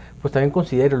oportunidad, pues también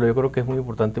considérelo. Yo creo que es muy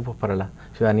importante pues para la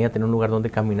ciudadanía tener un lugar donde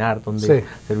caminar, donde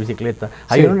hacer bicicleta.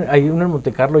 Hay uno en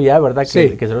Monte Carlo ya, ¿verdad?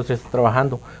 Que se lo está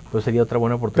trabajando, pues sería otra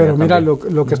buena oportunidad. Pero mira,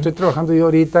 lo que estoy trabajando yo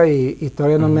ahorita y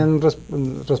todavía no me han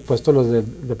respuesto los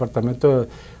del Departamento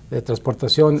de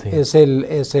Transportación, es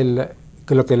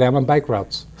lo que le llaman bike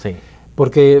routes. Sí.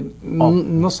 Porque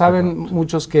no saben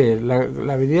muchos que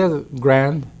la avenida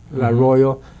Grand, la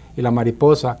Arroyo y la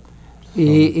Mariposa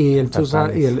y el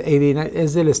Tucson y el 89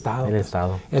 es del Estado. El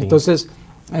Estado. Entonces,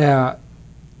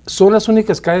 son las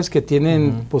únicas calles que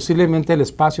tienen posiblemente el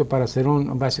espacio para hacer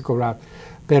un bicycle route,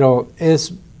 pero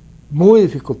es muy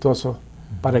dificultoso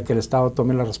para que el Estado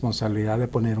tome la responsabilidad de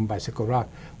poner un bicycle route,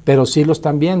 pero sí lo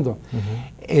están viendo.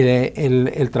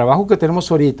 El trabajo que tenemos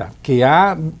ahorita, que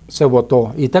ya se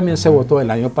votó, y también se votó el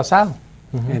año pasado,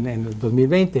 en el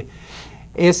 2020,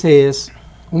 ese es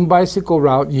un bicycle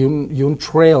route y un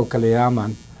trail que le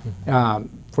llaman,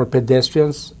 for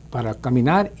pedestrians, para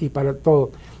caminar y para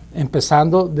todo.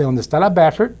 Empezando de donde está la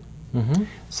Baffert,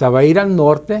 se va a ir al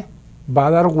norte, va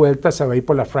a dar vuelta, se va a ir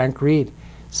por la Frank Reed,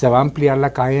 se va a ampliar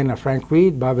la calle en la Frank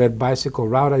Reed, va a haber bicycle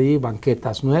route ahí,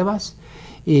 banquetas nuevas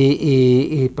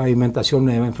y pavimentación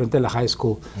nueva enfrente de la high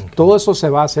school. Todo eso se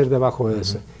va a hacer debajo de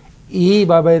eso. Y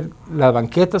va a haber las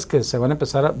banquetas que se van a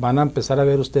empezar a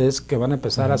ver ustedes, que van a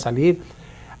empezar a salir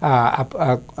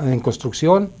en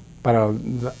construcción para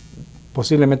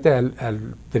posiblemente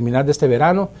al terminar de este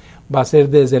verano. Va a ser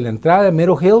desde la entrada de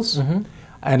Meadow Hills,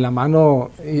 en la mano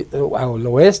al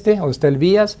oeste, donde está el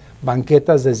Vías,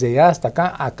 banquetas desde allá hasta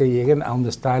acá, a que lleguen a donde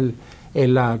está el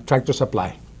Tractor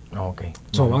Supply.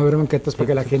 Va a haber banquetas para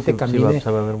que la gente camine,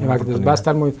 va a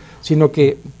estar muy... Sino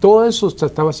que todo eso se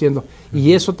estaba haciendo,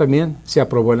 y eso también se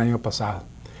aprobó el año pasado.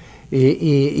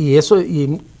 Y eso,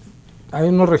 y hay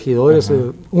unos regidores,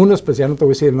 uno especial, no te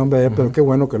voy a decir el nombre de él, pero qué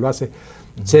bueno que lo hace.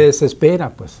 Se desespera,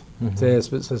 pues, se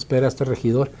desespera este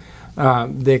regidor,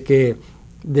 de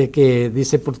que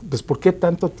dice, pues, ¿por qué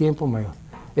tanto tiempo, mayor?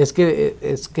 Es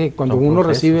que cuando uno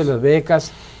recibe las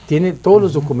becas, todos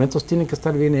los documentos tienen que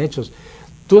estar bien hechos.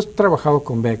 Tú has trabajado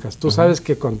con becas, tú sabes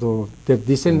que cuando te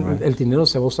dicen el dinero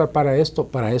se va a usar para esto,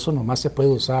 para eso nomás se puede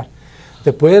usar.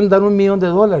 Te pueden dar $1 millón,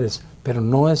 pero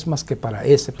no es más que para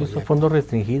ese proyecto. Son fondos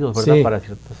restringidos, ¿verdad? Sí. Para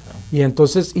ciertas...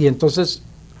 Y entonces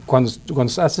cuando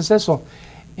haces eso,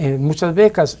 en muchas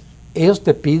becas, ellos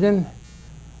te piden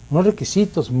unos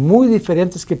requisitos muy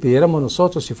diferentes que pidiéramos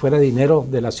nosotros si fuera dinero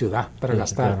de la ciudad para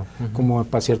gastar, como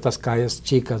para ciertas calles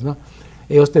chicas, ¿no?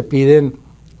 Ellos te piden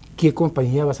qué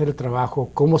compañía va a hacer el trabajo,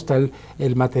 cómo está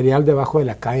el material debajo de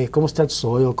la calle, cómo está el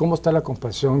suelo, cómo está la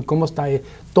compasión, cómo está...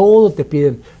 todo te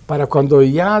piden. Para cuando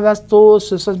ya das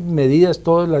todas esas medidas,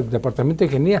 todo el Departamento de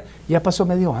Ingeniería, ya pasó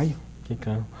medio año. Sí,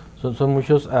 claro. Son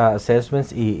muchos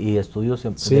assessments y estudios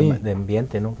de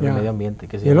ambiente, ¿no? De medio ambiente.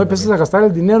 Y luego empiezas a gastar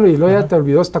el dinero y luego ya te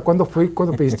olvidó hasta cuándo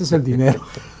cuando pediste el dinero.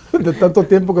 De tanto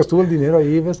tiempo que estuvo el dinero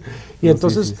ahí, ¿ves? Y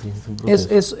entonces,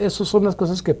 esas son las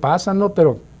cosas que pasan, ¿no?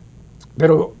 Pero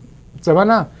se van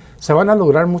a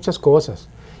lograr muchas cosas.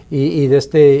 Y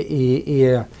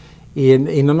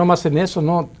no nomás en eso,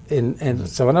 ¿no?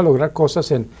 Se van a lograr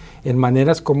cosas en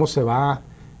maneras como se va a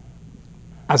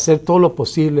hacer todo lo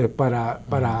posible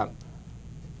para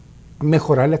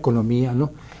mejorar la economía,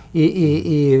 ¿no?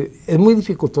 Y es muy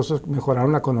dificultoso mejorar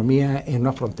una economía en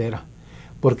una frontera,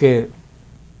 porque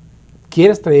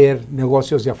quieres traer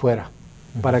negocios de afuera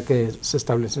para que se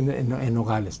establecen en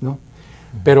Nogales, ¿no?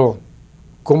 Pero,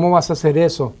 ¿cómo vas a hacer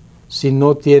eso si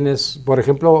no tienes, por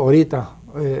ejemplo, ahorita,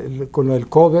 con lo del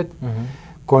COVID,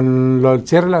 con lo del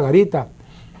cierre de la garita,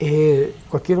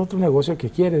 cualquier otro negocio que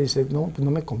quiere, dice, no, pues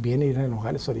no me conviene ir a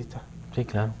Nogales ahorita. Sí,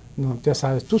 claro. No, ya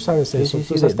sabes, tú sabes eso, Sí,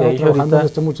 tú has estado trabajando en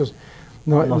esto muchos,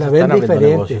 la ven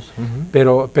diferente,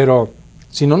 pero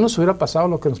si no nos hubiera pasado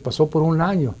lo que nos pasó por un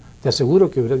año, te aseguro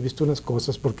que hubieras visto unas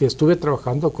cosas, porque estuve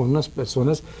trabajando con unas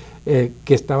personas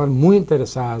que estaban muy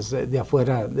interesadas de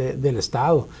afuera del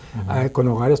estado. Con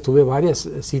Hogares tuve varias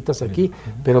citas aquí,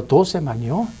 pero todo se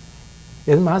manió.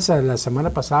 Es más, la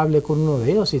semana pasada hablé con uno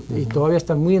de ellos y todavía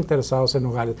están muy interesados en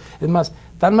Nogales. Es más,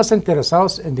 están más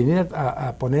interesados en venir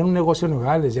a poner un negocio en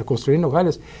Nogales y a construir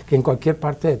Nogales que en cualquier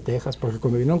parte de Texas, porque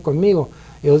cuando vinieron conmigo,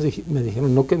 ellos me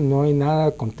dijeron, no, que no hay nada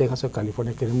con Texas o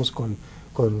California, queremos con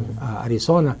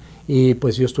Arizona. Y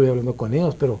pues yo estuve hablando con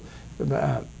ellos, pero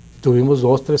tuvimos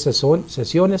 2, 3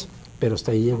 sesiones, pero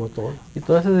hasta ahí llegó todo. Y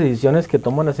todas esas decisiones que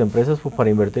toman las empresas pues, para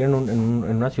invertir en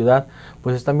una ciudad,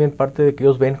 pues es también parte de que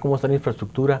ellos ven cómo está la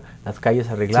infraestructura, las calles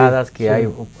arregladas, que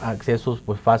hay accesos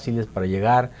pues fáciles para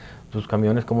llegar, sus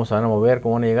camiones cómo se van a mover,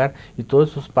 cómo van a llegar, y todo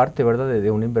eso es parte, ¿verdad?, de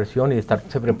una inversión y de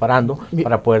estarse preparando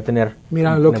para poder tener...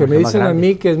 Mira, lo que me dicen a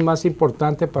mí que es más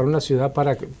importante para una ciudad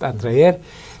para atraer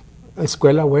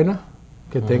escuela buena,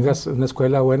 que tengas una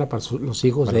escuela buena para los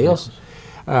hijos de ellos,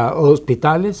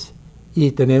 hospitales,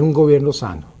 y tener un gobierno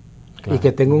sano. Claro. Y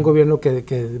que tenga un gobierno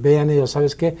que vean ellos,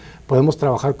 ¿sabes qué? Podemos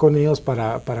trabajar con ellos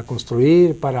para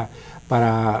construir, para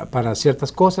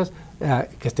ciertas cosas,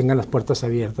 que tengan las puertas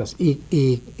abiertas.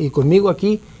 Y conmigo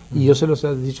aquí Y yo se los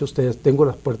he dicho a ustedes, tengo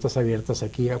las puertas abiertas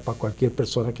aquí para cualquier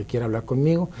persona que quiera hablar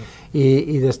conmigo.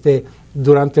 Y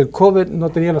durante el COVID no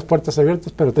tenía las puertas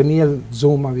abiertas, pero tenía el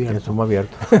Zoom abierto. El Zoom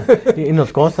abierto. Y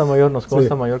nos consta,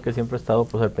 Mayor, que siempre he estado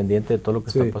pues al pendiente de todo lo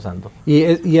que está pasando.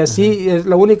 Y así es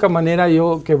la única manera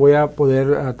yo que voy a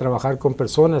poder trabajar con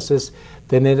personas, es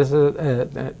tener esa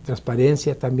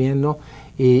transparencia también, ¿no?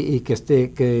 Y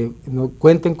que no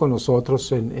cuenten con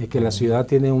nosotros, que la ciudad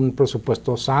tiene un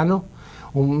presupuesto sano,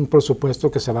 un presupuesto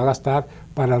que se va a gastar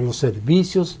para los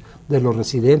servicios de los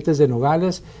residentes de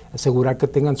Nogales, asegurar que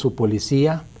tengan su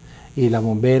policía y la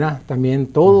bombera, también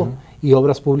todo, y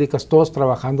obras públicas, todos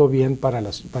trabajando bien para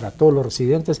todos los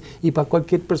residentes y para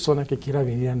cualquier persona que quiera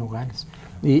venir a Nogales.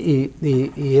 Y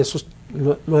eso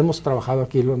lo hemos trabajado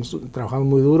aquí, lo hemos trabajado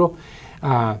muy duro.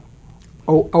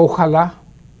 Ojalá,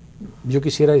 yo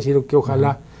quisiera decir que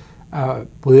ojalá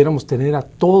pudiéramos tener a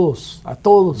todos,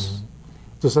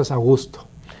 entonces a gusto,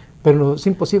 pero no, es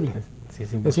imposible. Sí,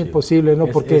 es imposible. Es imposible, ¿no?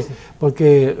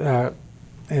 Porque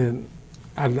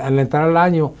al entrar al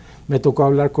año me tocó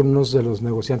hablar con unos de los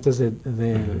negociantes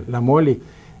de la Moli,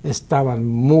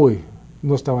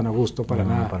 no estaban a gusto para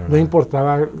nada. No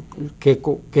importaba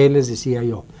qué les decía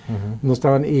yo. No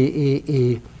estaban,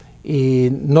 y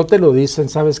no te lo dicen,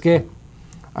 ¿sabes qué?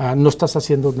 No estás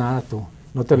haciendo nada tú,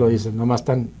 no te lo dicen, nomás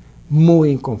están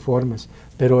muy inconformes,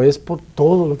 pero es por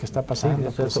todo lo que está pasando.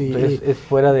 Es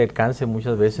fuera de alcance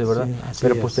muchas veces, ¿verdad? Sí,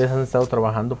 pero pues ustedes han estado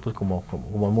trabajando pues como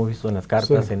hemos visto en las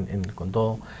cartas, con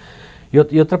todo.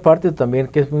 Y otra parte también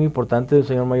que es muy importante,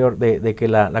 señor Mayor, de que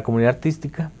la comunidad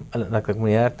artística, la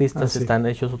comunidad de artistas están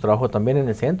hecho su trabajo también en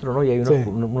el centro, ¿no? Y hay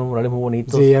unos murales muy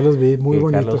bonitos. Sí, ya los vi, muy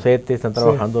bonitos. Carlos Sete, están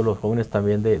trabajando los jóvenes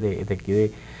también de aquí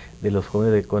de los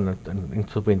jóvenes con el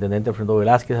superintendente Alfredo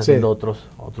Velázquez, haciendo otros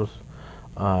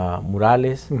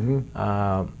murales.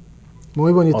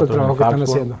 Muy bonito el trabajo que están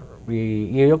haciendo.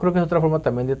 Y yo creo que es otra forma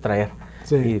también de traer.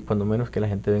 Y cuando menos que la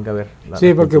gente venga a ver.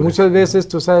 Porque muchas veces,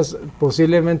 tú sabes,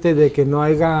 posiblemente de que no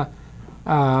haya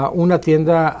una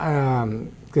tienda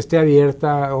que esté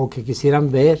abierta o que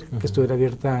quisieran ver que estuviera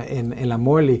abierta en la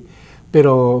Moli,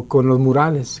 pero con los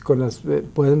murales,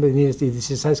 pueden venir y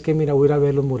decir, ¿sabes qué? Mira, voy a ir a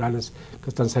ver los murales que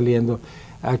están saliendo.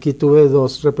 Aquí tuve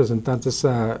 2 representantes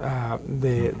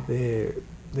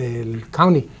del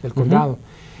county, del condado,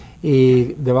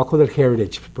 y debajo del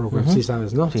Heritage Program, sí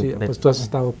sabes, ¿no? Sí, pues tú has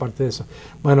estado parte de eso.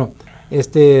 Bueno,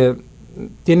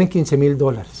 tienen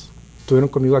 $15,000. Estuvieron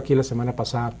conmigo aquí la semana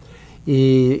pasada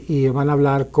y van a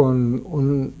hablar con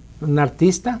un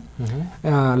artista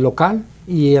local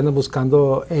y andan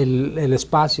buscando el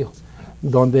espacio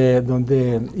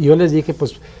donde yo les dije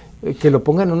pues que lo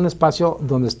pongan en un espacio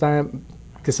donde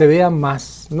que se vea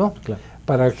más, ¿no? Claro.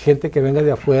 Para gente que venga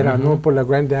de afuera, ¿no? Por la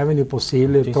Grand Avenue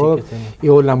posible, todo.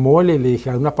 O la Mole, le dije,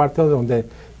 a una parte donde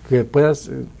que puedas,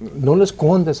 no lo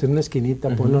escondas en una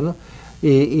esquinita, ponlo, ¿no?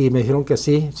 Y me dijeron que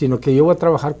sí, sino que yo voy a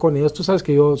trabajar con ellos. Tú sabes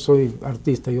que yo soy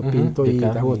artista, yo pinto y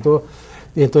hago todo.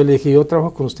 Y entonces le dije, yo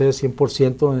trabajo con ustedes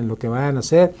 100% en lo que vayan a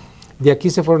hacer. De aquí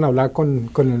se fueron a hablar con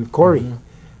el Corey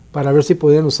para ver si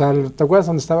podían usar, ¿te acuerdas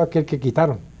dónde estaba aquel que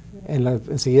quitaron?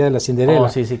 Enseguida de la Cinderella.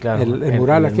 Sí, claro. El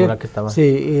mural aquel. Mural que estaba. Sí,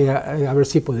 y a ver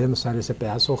si podían usar ese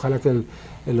pedazo. Ojalá que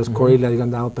los Corey le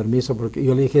hayan dado permiso, porque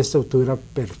yo le dije, esto estuviera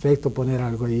perfecto poner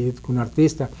algo ahí con un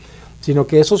artista. Sino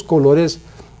que esos colores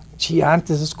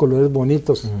chillantes, esos colores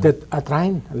bonitos, te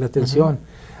atraen la atención.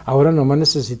 Ahora nomás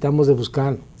necesitamos de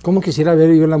buscar. ¿Cómo quisiera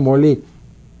ver yo en la Moli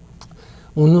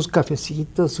unos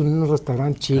cafecitos, unos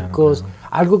restaurantes chicos,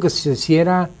 algo que se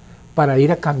hiciera para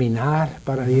ir a caminar,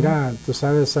 para ir a, tú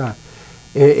sabes,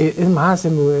 es más,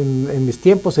 en mis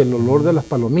tiempos el olor de las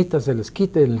palomitas, el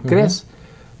esquite, el Cres,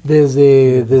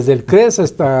 desde el Cres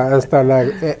hasta la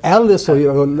Eldes, se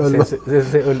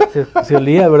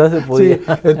olía, ¿verdad? Se podía. Sí,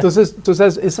 entonces, tú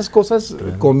sabes, esas cosas,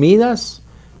 comidas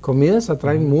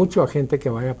atraen mucho a gente que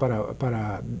vaya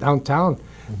para downtown,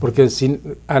 porque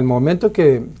al momento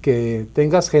que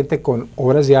tengas gente con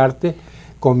obras de arte,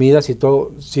 comidas y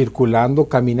todo circulando,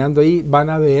 caminando ahí, van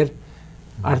a ver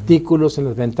artículos en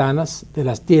las ventanas de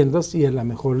las tiendas y a lo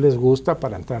mejor les gusta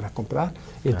para entrar a comprar.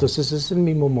 Entonces es el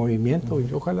mismo movimiento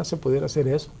y ojalá se pudiera hacer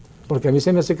eso, porque a mí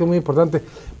se me hace que es muy importante,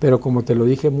 pero como te lo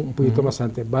dije un poquito más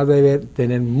antes, va a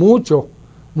tener mucho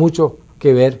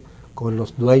que ver con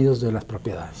los dueños de las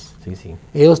propiedades. Sí.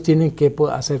 Ellos tienen que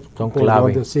hacer... Son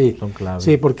clave. Son clave.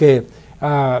 Sí, porque...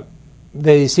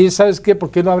 de decir, ¿sabes qué?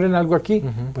 ¿Por qué no abren algo aquí?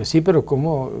 Pues sí, pero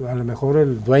como a lo mejor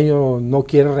el dueño no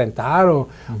quiere rentar o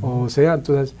sea,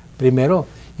 entonces, primero,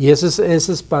 y ese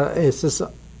es para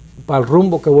el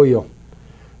rumbo que voy yo,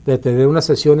 de tener unas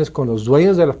sesiones con los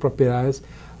dueños de las propiedades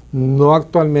no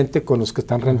actualmente con los que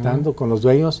están rentando, con los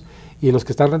dueños, y los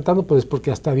que están rentando pues es porque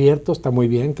ya está abierto, está muy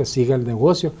bien que siga el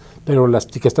negocio, pero las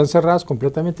que están cerradas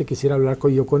completamente quisiera hablar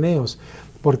yo con ellos,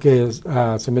 porque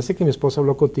se me hace que mi esposa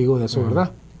habló contigo de eso,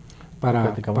 ¿verdad?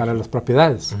 Para las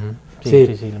propiedades. Sí,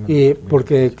 y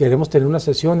porque queremos tener unas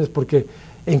sesiones, porque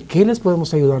 ¿en qué les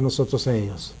podemos ayudar nosotros a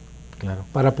ellos? Claro.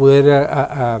 Para poder,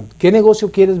 ¿qué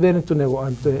negocio quieres ver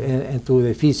en tu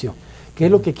edificio? ¿Qué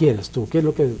es lo que quieres tú? ¿Qué es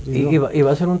lo que, y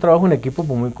va a ser un trabajo en equipo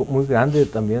muy grande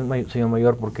también, señor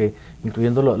mayor, porque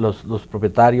incluyendo los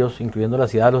propietarios, incluyendo la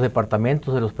ciudad, los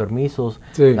departamentos de los permisos,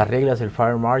 las reglas, el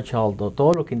fire marshal,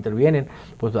 todo lo que intervienen,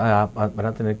 pues van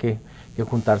a tener que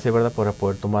juntarse, ¿verdad? Para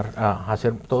poder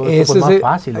hacer todo esto pues, más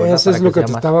fácil, ¿verdad? Eso es lo que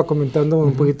te estaba comentando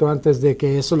un poquito antes, de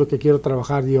que eso es lo que quiero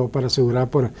trabajar yo para asegurar,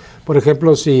 por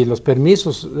ejemplo, si los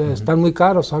permisos están muy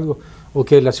caros, algo, o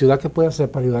que la ciudad que pueda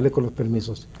hacer para ayudarle con los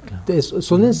permisos. Claro.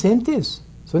 Son incentives,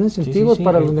 son incentivos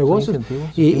para los negocios.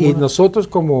 Y nosotros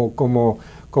como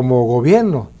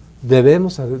gobierno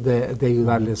debemos de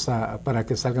ayudarles para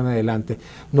que salgan adelante.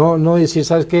 No decir,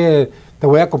 ¿sabes qué? Te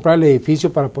voy a comprar el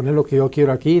edificio para poner lo que yo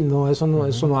quiero aquí. No, eso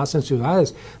no hacen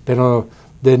ciudades. Pero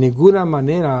de ninguna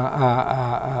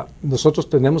manera nosotros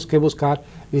tenemos que buscar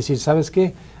y decir, ¿sabes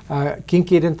qué? ¿Quién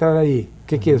quiere entrar ahí?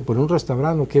 ¿Qué quieres? ¿Poner un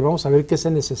restaurante? ¿Qué? Vamos a ver qué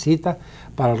se necesita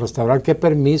para el restaurante, qué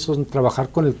permisos, trabajar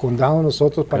con el condado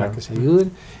nosotros para que se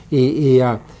ayuden.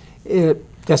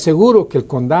 Te aseguro que el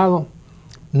condado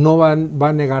no va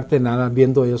a negarte nada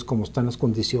viendo ellos cómo están las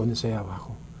condiciones ahí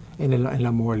abajo, en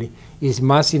la Morley. Y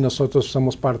más si nosotros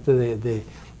somos parte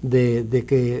de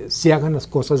que se hagan las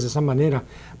cosas de esa manera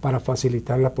para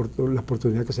facilitar la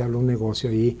oportunidad que se abra un negocio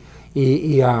ahí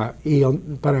y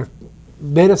para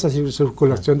ver esa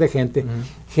circulación de gente,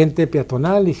 gente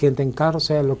peatonal y gente en carro,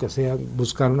 sea lo que sea,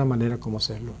 buscar una manera como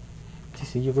hacerlo.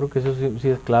 Sí, yo creo que eso sí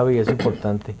es clave y es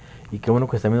importante. Y qué bueno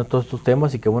que están viendo todos estos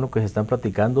temas y qué bueno que se están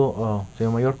platicando,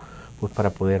 señor mayor, pues para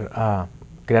poder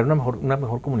crear una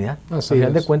mejor comunidad. Al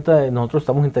final de cuentas, nosotros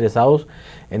estamos interesados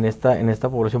en esta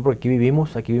población porque aquí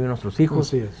viven nuestros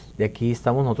hijos, y aquí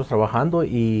estamos nosotros trabajando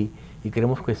y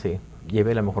queremos que se lleve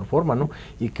de la mejor forma, ¿no?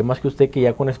 Y que más que usted, que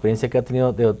ya con la experiencia que ha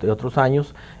tenido de otros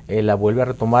años, la vuelve a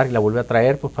retomar y la vuelve a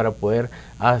traer, pues para poder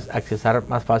accesar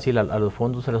más fácil a los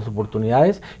fondos, a las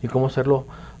oportunidades y cómo hacerlo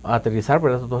aterrizar,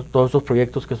 ¿verdad? Todos estos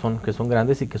proyectos que son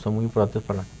grandes y que son muy importantes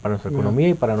para nuestra economía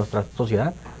y para nuestra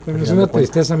sociedad. Pero es una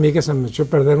tristeza a mí que se me echó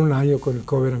perder un año con el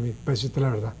COVID, a mí, para decirte la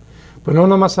verdad. Pues no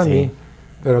nomás a mí,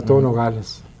 pero a todos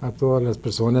Nogales, a todas las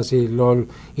personas, y lo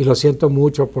siento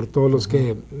mucho por todos los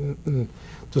que,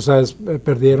 tú sabes,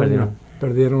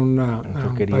 perdieron a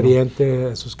un pariente,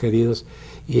 a sus queridos,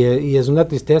 y es una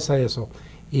tristeza eso.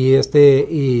 Y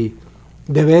de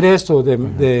ver esto,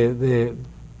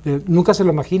 nunca se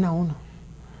lo imagina uno.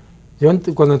 Yo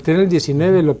cuando entré en el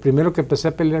 19, lo primero que empecé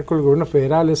a pelear con el gobierno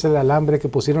federal es el alambre que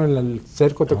pusieron en el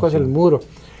cerco, ¿te acuerdas? El muro,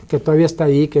 que todavía está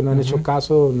ahí, que no han hecho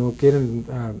caso, no quieren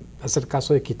hacer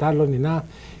caso de quitarlo ni nada,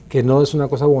 que no es una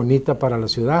cosa bonita para la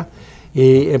ciudad.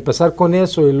 Y empezar con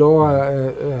eso y luego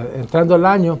entrando al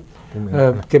año,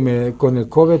 con el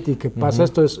COVID y que pasa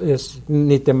esto,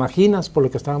 ni te imaginas por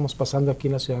lo que estábamos pasando aquí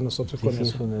en la ciudad nosotros con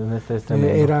eso.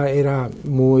 Era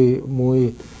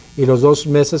muy, y los 2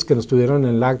 meses que nos tuvieron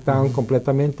en lockdown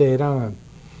completamente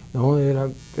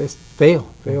es feo,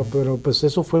 pero pues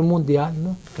eso fue mundial,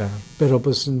 ¿no? Claro. Pero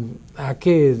pues hay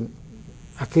que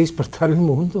despertar el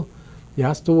mundo. Ya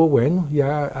estuvo bueno,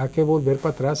 ya hay que volver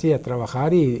para atrás y a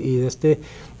trabajar y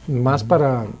más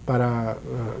para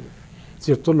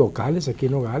ciertos locales aquí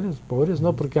en Nogales, pobres,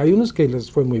 ¿no? Porque hay unos que les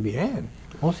fue muy bien.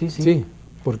 Oh, sí. Sí,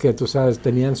 porque tú sabes,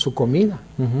 tenían su comida.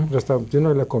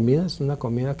 La comida es una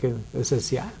comida que es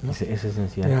esencial, ¿no? Es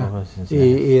esencial.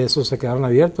 Y eso se quedaron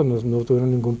abiertos, no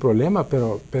tuvieron ningún problema,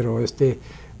 pero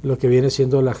lo que viene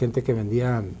siendo la gente que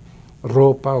vendía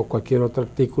ropa o cualquier otro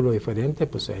artículo diferente,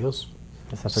 pues ellos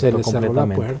se les cerró la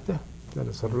puerta. Se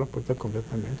les cerró la puerta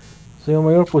completamente. Señor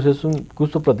mayor, pues es un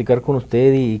gusto platicar con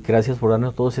usted y gracias por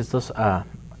darnos todos estos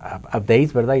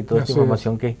updates, ¿verdad? Y toda esta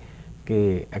información que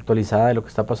actualizada de lo que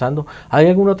está pasando. ¿Hay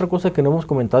alguna otra cosa que no hemos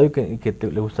comentado y que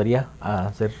le gustaría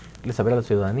hacerle saber a la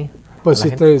ciudadanía? Pues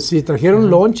si trajeron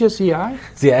lonches, sí hay.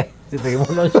 Sí trajimos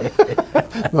lonches.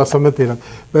 No, son mentiras.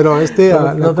 Pero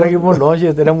no trajimos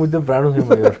lonches, era muy temprano, señor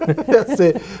mayor.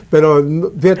 Sí, pero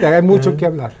fíjate, hay mucho que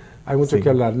hablar. Hay mucho que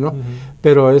hablar, ¿no?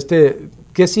 Pero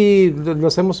que si lo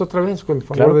hacemos otra vez, con el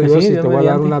favor de Dios, y te voy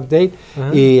a dar un update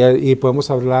y podemos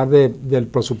hablar del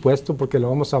presupuesto, porque lo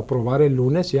vamos a aprobar el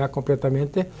lunes ya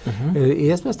completamente, y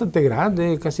es bastante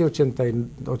grande, casi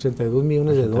 82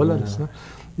 millones de dólares, ¿no?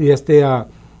 Y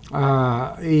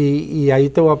Y ahí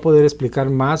te voy a poder explicar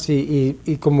más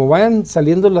y como vayan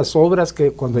saliendo las obras,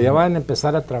 que cuando ya vayan a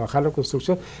empezar a trabajar la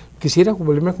construcción, quisiera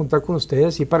volverme a juntar con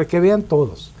ustedes y para que vean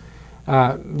todos,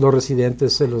 los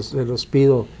residentes, se los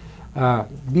pido,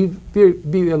 be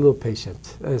a little patient.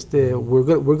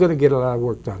 We're going to get a lot of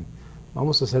work done.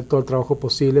 Vamos a hacer todo el trabajo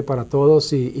posible para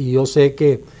todos y yo sé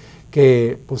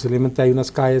que posiblemente hay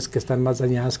unas calles que están más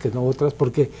dañadas que no otras,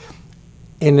 porque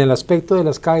en el aspecto de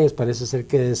las calles parece ser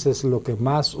que eso es lo que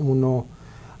más uno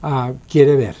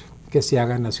quiere ver que se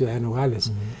haga en la ciudad de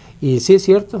Nogales. Y sí es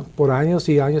cierto, por años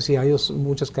y años y años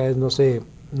muchas calles no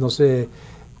se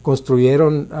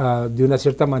construyeron de una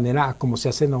cierta manera como se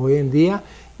hacen hoy en día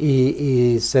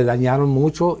y se dañaron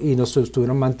mucho y no se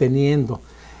estuvieron manteniendo.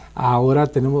 Ahora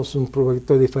tenemos un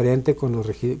proyecto diferente con los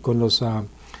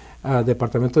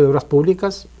departamentos de obras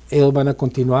públicas. Ellos van a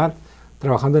continuar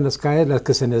trabajando en las calles, las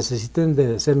que se necesiten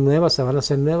de ser nuevas se van a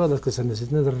hacer nuevas, las que se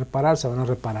necesiten de reparar se van a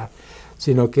reparar,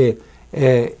 sino que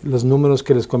los números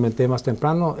que les comenté más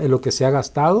temprano es lo que se ha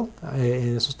gastado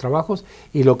en esos trabajos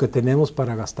y lo que tenemos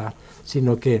para gastar,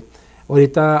 sino que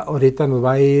ahorita nos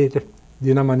va a ir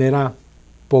de una manera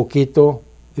poquito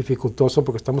dificultoso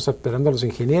porque estamos esperando a los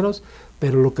ingenieros,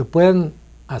 pero lo que puedan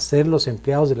hacer los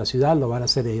empleados de la ciudad lo van a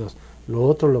hacer ellos, lo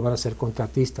otro lo van a hacer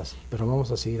contratistas, pero vamos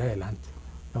a seguir adelante.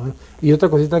 ¿No? Y otra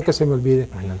cosita que se me olvide,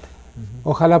 adelante.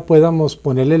 Ojalá podamos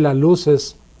ponerle las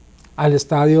luces al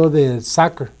estadio de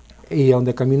soccer y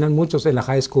donde caminan muchos en la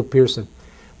High School Pearson,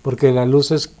 porque las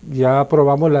luces, ya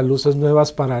probamos las luces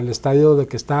nuevas para el estadio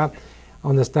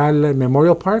donde está el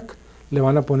Memorial Park, le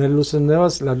van a poner luces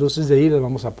nuevas, las luces de ahí las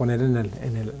vamos a poner en el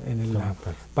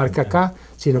parque acá,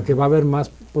 sino que va a haber más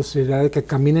posibilidad de que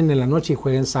caminen en la noche y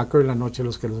jueguen soccer en la noche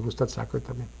los que les gusta el soccer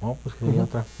también. Pues que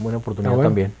otra buena oportunidad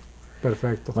también.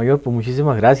 Perfecto. Mayor, pues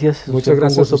muchísimas gracias. Muchas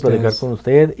gracias. Un gusto platicar con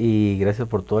usted y gracias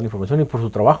por toda la información y por su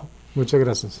trabajo. Muchas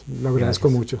gracias. Lo agradezco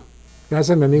mucho.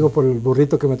 Gracias, mi amigo, por el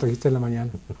burrito que me trajiste en la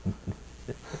mañana.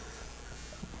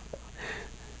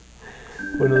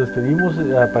 Bueno, despedimos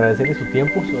para agradecerle su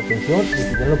tiempo, su atención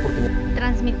y tener la oportunidad.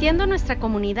 Transmitiendo nuestra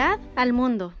comunidad al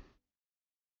mundo.